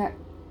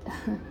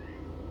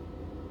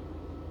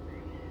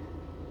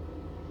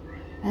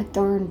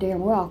darn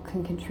damn well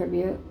can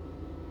contribute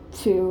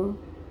to,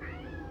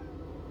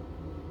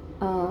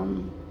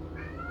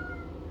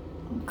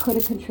 could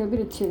have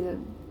contributed to the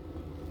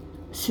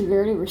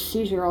severity of her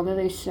seizure, although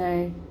they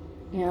say,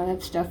 you know,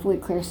 that's definitely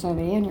clear sign of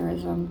an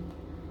aneurysm.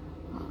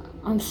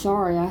 I'm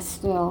sorry, I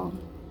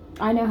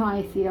know how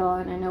I feel,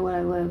 and I know what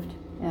I lived,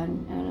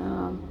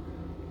 and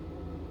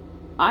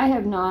I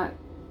have not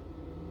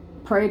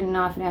prayed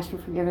enough and asked for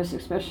forgiveness,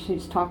 especially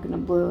just talking to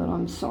Blue, and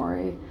I'm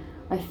sorry.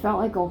 I felt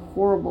like a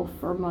horrible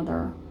fur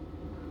mother,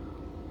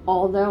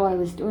 although I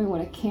was doing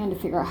what I can to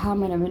figure out how I'm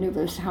going to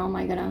maneuver this, how am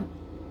I going to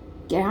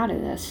get out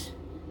of this,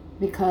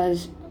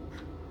 because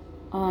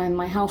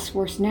my house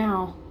worse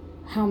now,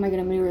 how am I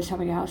going to maneuver this, how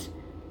many house,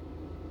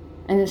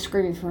 and then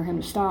screaming for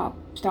him to stop,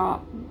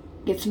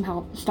 get some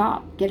help,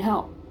 get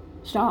help,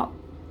 stop,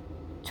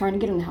 trying to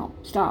get him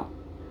help, stop.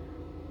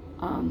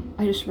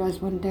 I just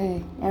realized one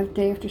day, the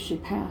day after she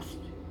passed,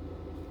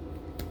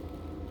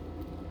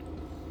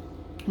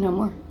 no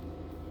more.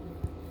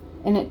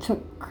 And it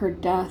took her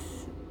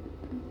death,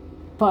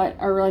 but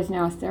I realize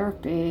now with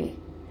therapy,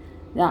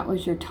 that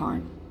was your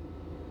time.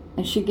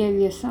 And she gave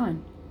you a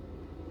son.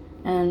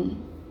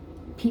 And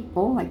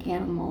people, like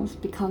animals,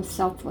 become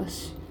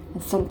selfless,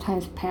 and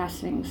sometimes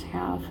passings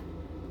have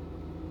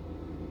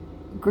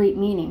great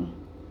meaning.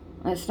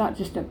 And it's not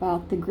just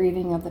about the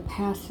grieving of the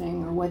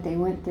passing or what they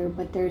went through,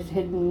 but there's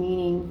hidden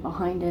meaning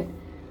behind it.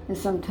 And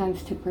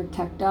sometimes to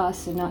protect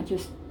us, and not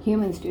just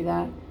humans do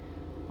that,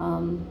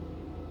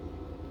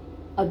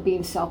 of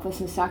being selfless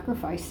and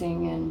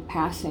sacrificing, and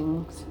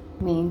passings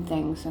mean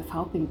things of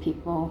helping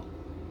people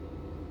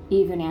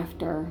even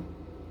after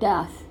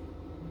death,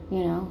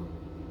 you know.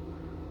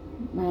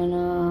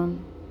 And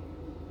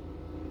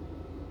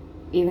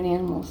even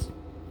animals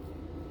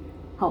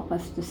help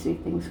us to see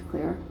things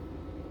clear.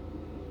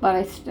 But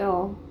I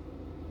don't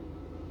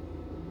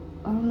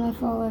know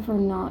if I'll ever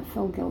not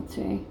feel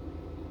guilty.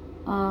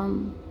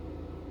 I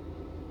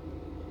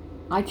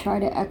tried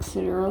to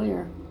exit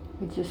earlier.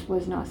 It just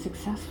was not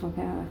successful.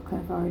 I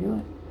couldn't already do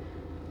it.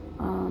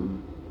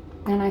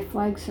 And I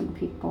flagged some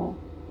people,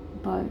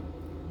 but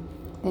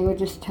they would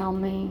just tell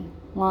me,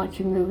 why don't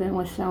you move in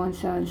with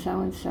so-and-so and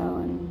so-and-so,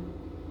 and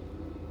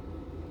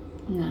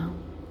no.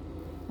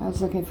 I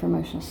was looking for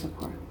emotional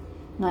support,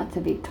 not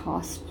to be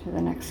tossed to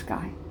the next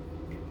guy.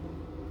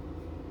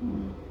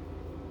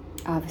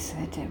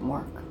 Obviously, it didn't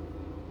work.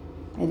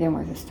 It didn't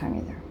work this time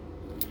either.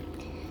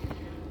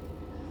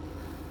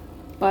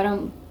 But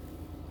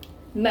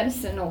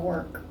medicine will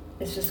work.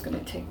 It's just going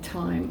to take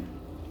time.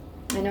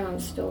 I know I'm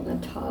still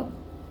in the tub.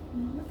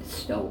 It's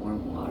still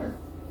warm water.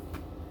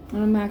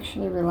 And I'm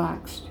actually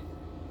relaxed.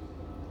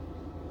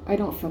 I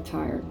don't feel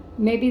tired.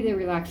 Maybe the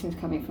relaxing is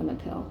coming from the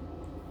pill.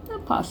 I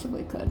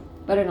possibly could,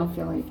 but I don't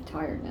feel any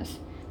tiredness.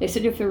 They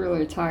said you feel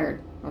really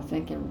tired. I'm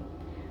thinking,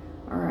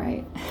 all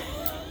right.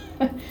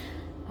 No,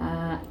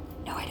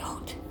 I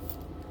don't.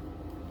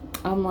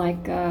 I'm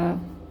like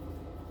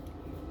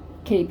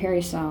Katy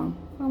Perry song.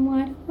 I'm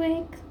wide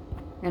awake.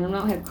 And I'm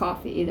not have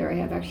coffee either. I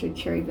have actually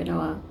cherry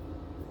vanilla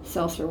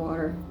seltzer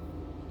water.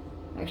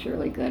 Actually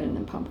really good. And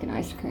then pumpkin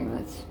ice cream.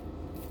 That's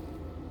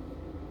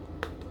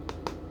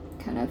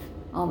kind of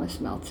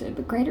almost melted.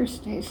 But Grater's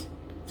stays.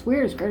 It's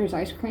weird as Grater's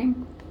ice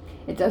cream.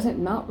 It doesn't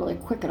melt really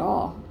quick at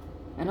all.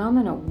 And I'm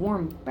in a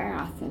warm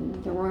bath,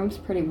 and the room's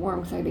pretty warm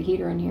because I have a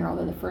heater in here,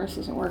 although the furnace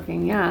isn't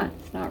working yet.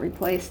 It's not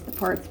replaced the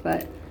parts,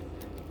 but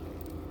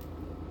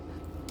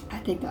I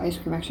think the ice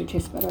cream actually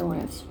tastes better when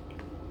it's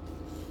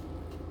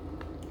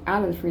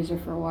out of the freezer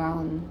for a while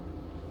and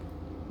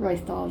really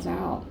thaws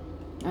out.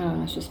 I don't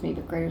know, it's just me,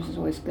 but Grater's is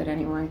always good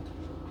anyway.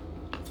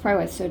 It's probably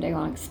why it's so dang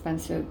on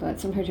expensive, but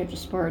sometimes you have to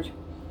splurge.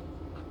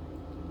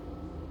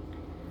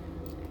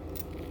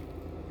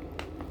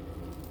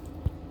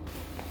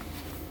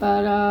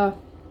 But,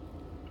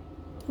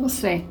 we'll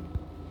see.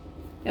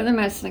 The other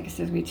medicine, like I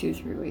said, will be 2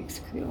 to 3 weeks.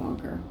 Could be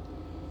longer.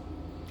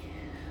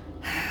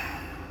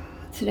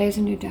 Today's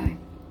a new day.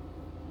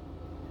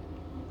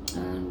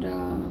 And,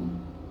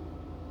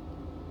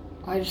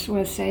 I just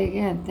want to say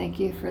again, thank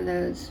you for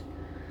those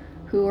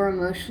who are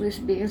emotionally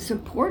being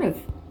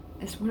supportive.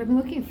 That's what I've been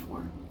looking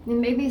for.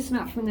 And maybe it's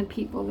not from the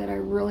people that I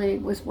really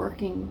was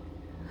working.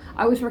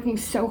 I was working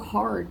so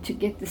hard to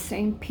get the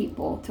same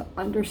people to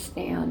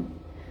understand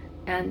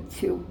and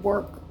to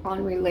work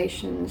on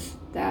relations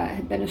that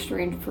had been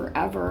estranged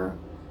forever.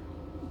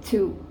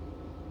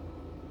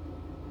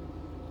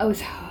 I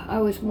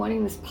was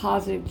wanting this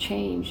positive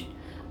change.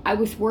 I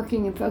was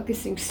working and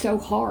focusing so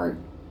hard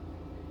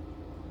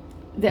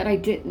that I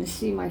didn't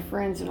see my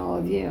friends and all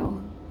of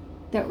you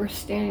that were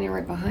standing there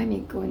right behind me,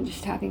 going,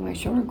 just tapping my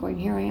shoulder, going,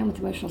 here I am with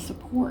emotional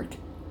support.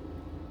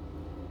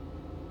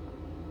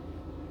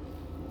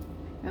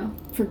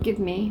 Forgive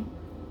me.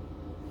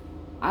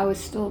 I was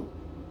still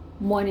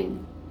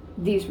wanting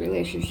these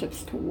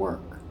relationships to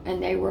work,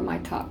 and they were my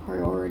top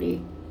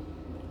priority.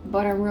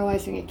 But I'm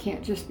realizing it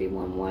can't just be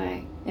one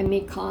way, and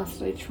me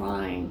constantly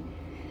trying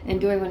and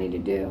doing what I need to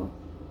do.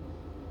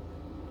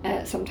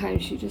 And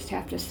sometimes you just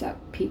have to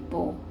set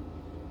people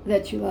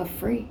that you love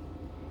free.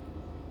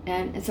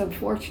 And it's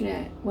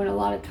unfortunate when a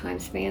lot of time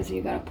spans and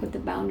you got to put the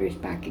boundaries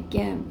back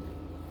again,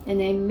 and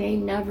they may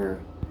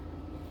never,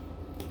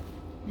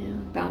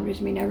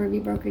 boundaries may never be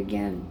broke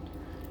again.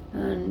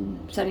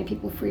 And setting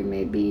people free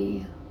may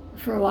be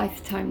for a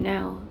lifetime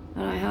now,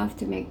 and I have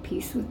to make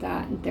peace with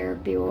that. And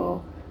therapy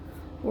we're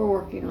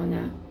working on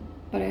that,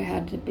 but it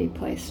had to be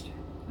placed.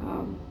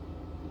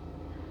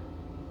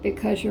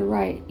 Because you're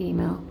right,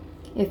 email.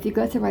 If you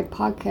go through my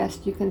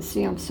podcast, you can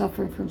see I'm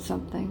suffering from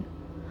something.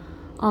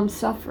 I'm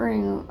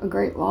suffering a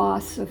great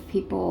loss of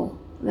people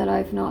that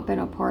I've not been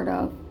a part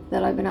of,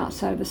 that I've been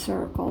outside of the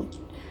circle,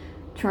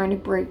 trying to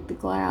break the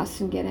glass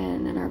and get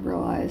in, and I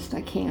realized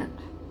I can't.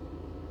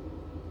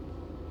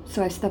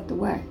 So I stepped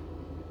away.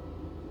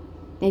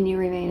 And you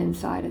remain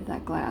inside of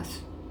that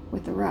glass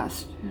with the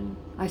rest. And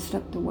I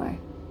stepped away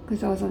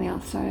because I was on the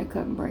outside. I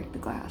couldn't break the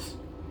glass.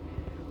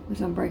 It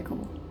was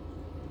unbreakable.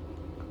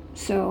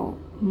 So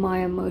my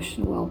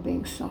emotional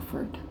well-being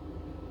suffered.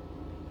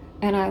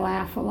 And I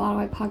laugh a lot on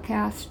my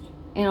podcast,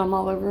 and I'm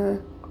all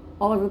over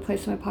the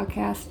place on my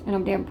podcast, and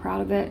I'm damn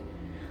proud of it,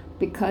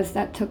 because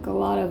that took a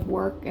lot of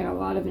work and a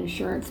lot of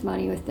insurance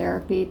money with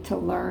therapy to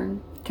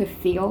learn to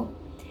feel,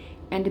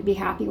 and to be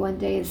happy one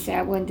day and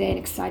sad one day and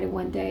excited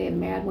one day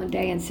and mad one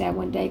day and sad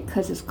one day,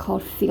 because it's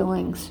called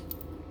feelings.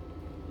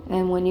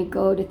 And when you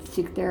go to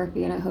seek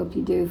therapy, and I hope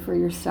you do for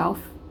yourself,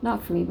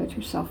 not for me, but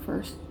yourself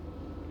first,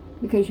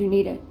 because you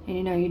need it, and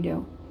you know you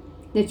do,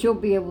 that you'll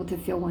be able to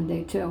feel one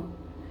day too,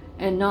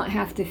 and not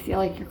have to feel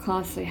like you're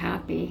constantly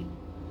happy.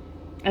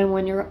 And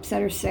when you're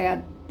upset or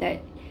sad,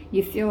 that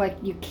you feel like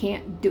you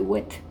can't do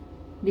it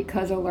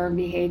because of learned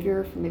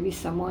behavior from maybe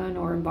someone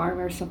or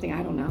environment or something.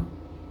 I don't know.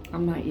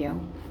 I'm not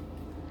you.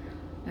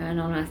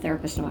 And I'm not a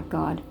therapist, I'm not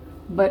God.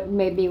 But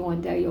maybe one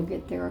day you'll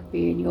get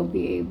therapy and you'll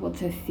be able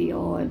to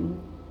feel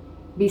and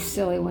be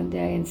silly one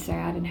day and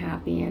sad and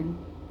happy, and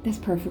that's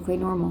perfectly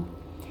normal.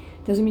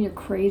 Doesn't mean you're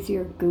crazy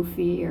or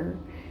goofy, or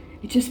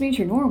it just means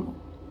you're normal.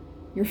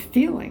 You're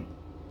feeling.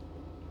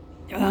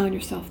 Allowing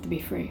yourself to be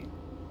free.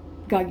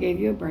 God gave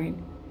you a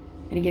brain,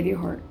 and He gave you a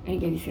heart, and He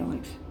gave you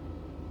feelings.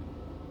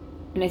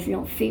 And if you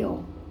don't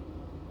feel,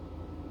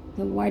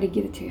 then why did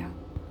He give it to you?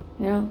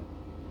 You know?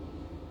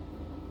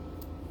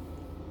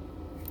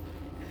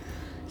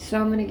 So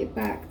I'm going to get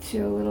back to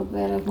a little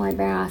bit of my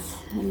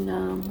bath, and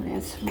I'm going to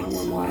add some more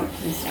warm water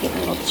because it's getting a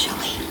little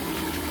chilly.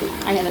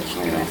 I had a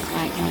chili last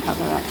night, and I got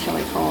that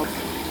chili cold.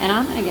 And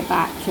I'm going to get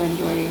back to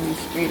enjoying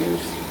this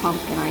Graeter's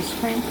pumpkin ice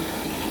cream.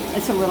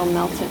 It's a little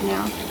melted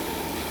now.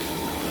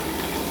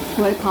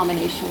 What a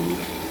combination.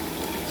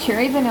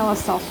 Cherry vanilla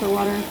seltzer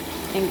water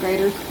and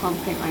Graeter's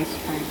pumpkin ice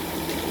cream.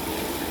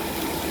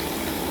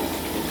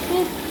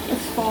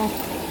 It's fall.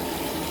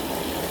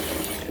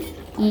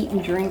 Eat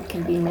and drink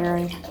and be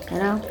merry, you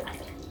know?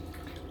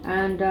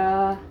 And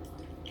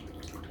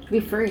be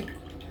free.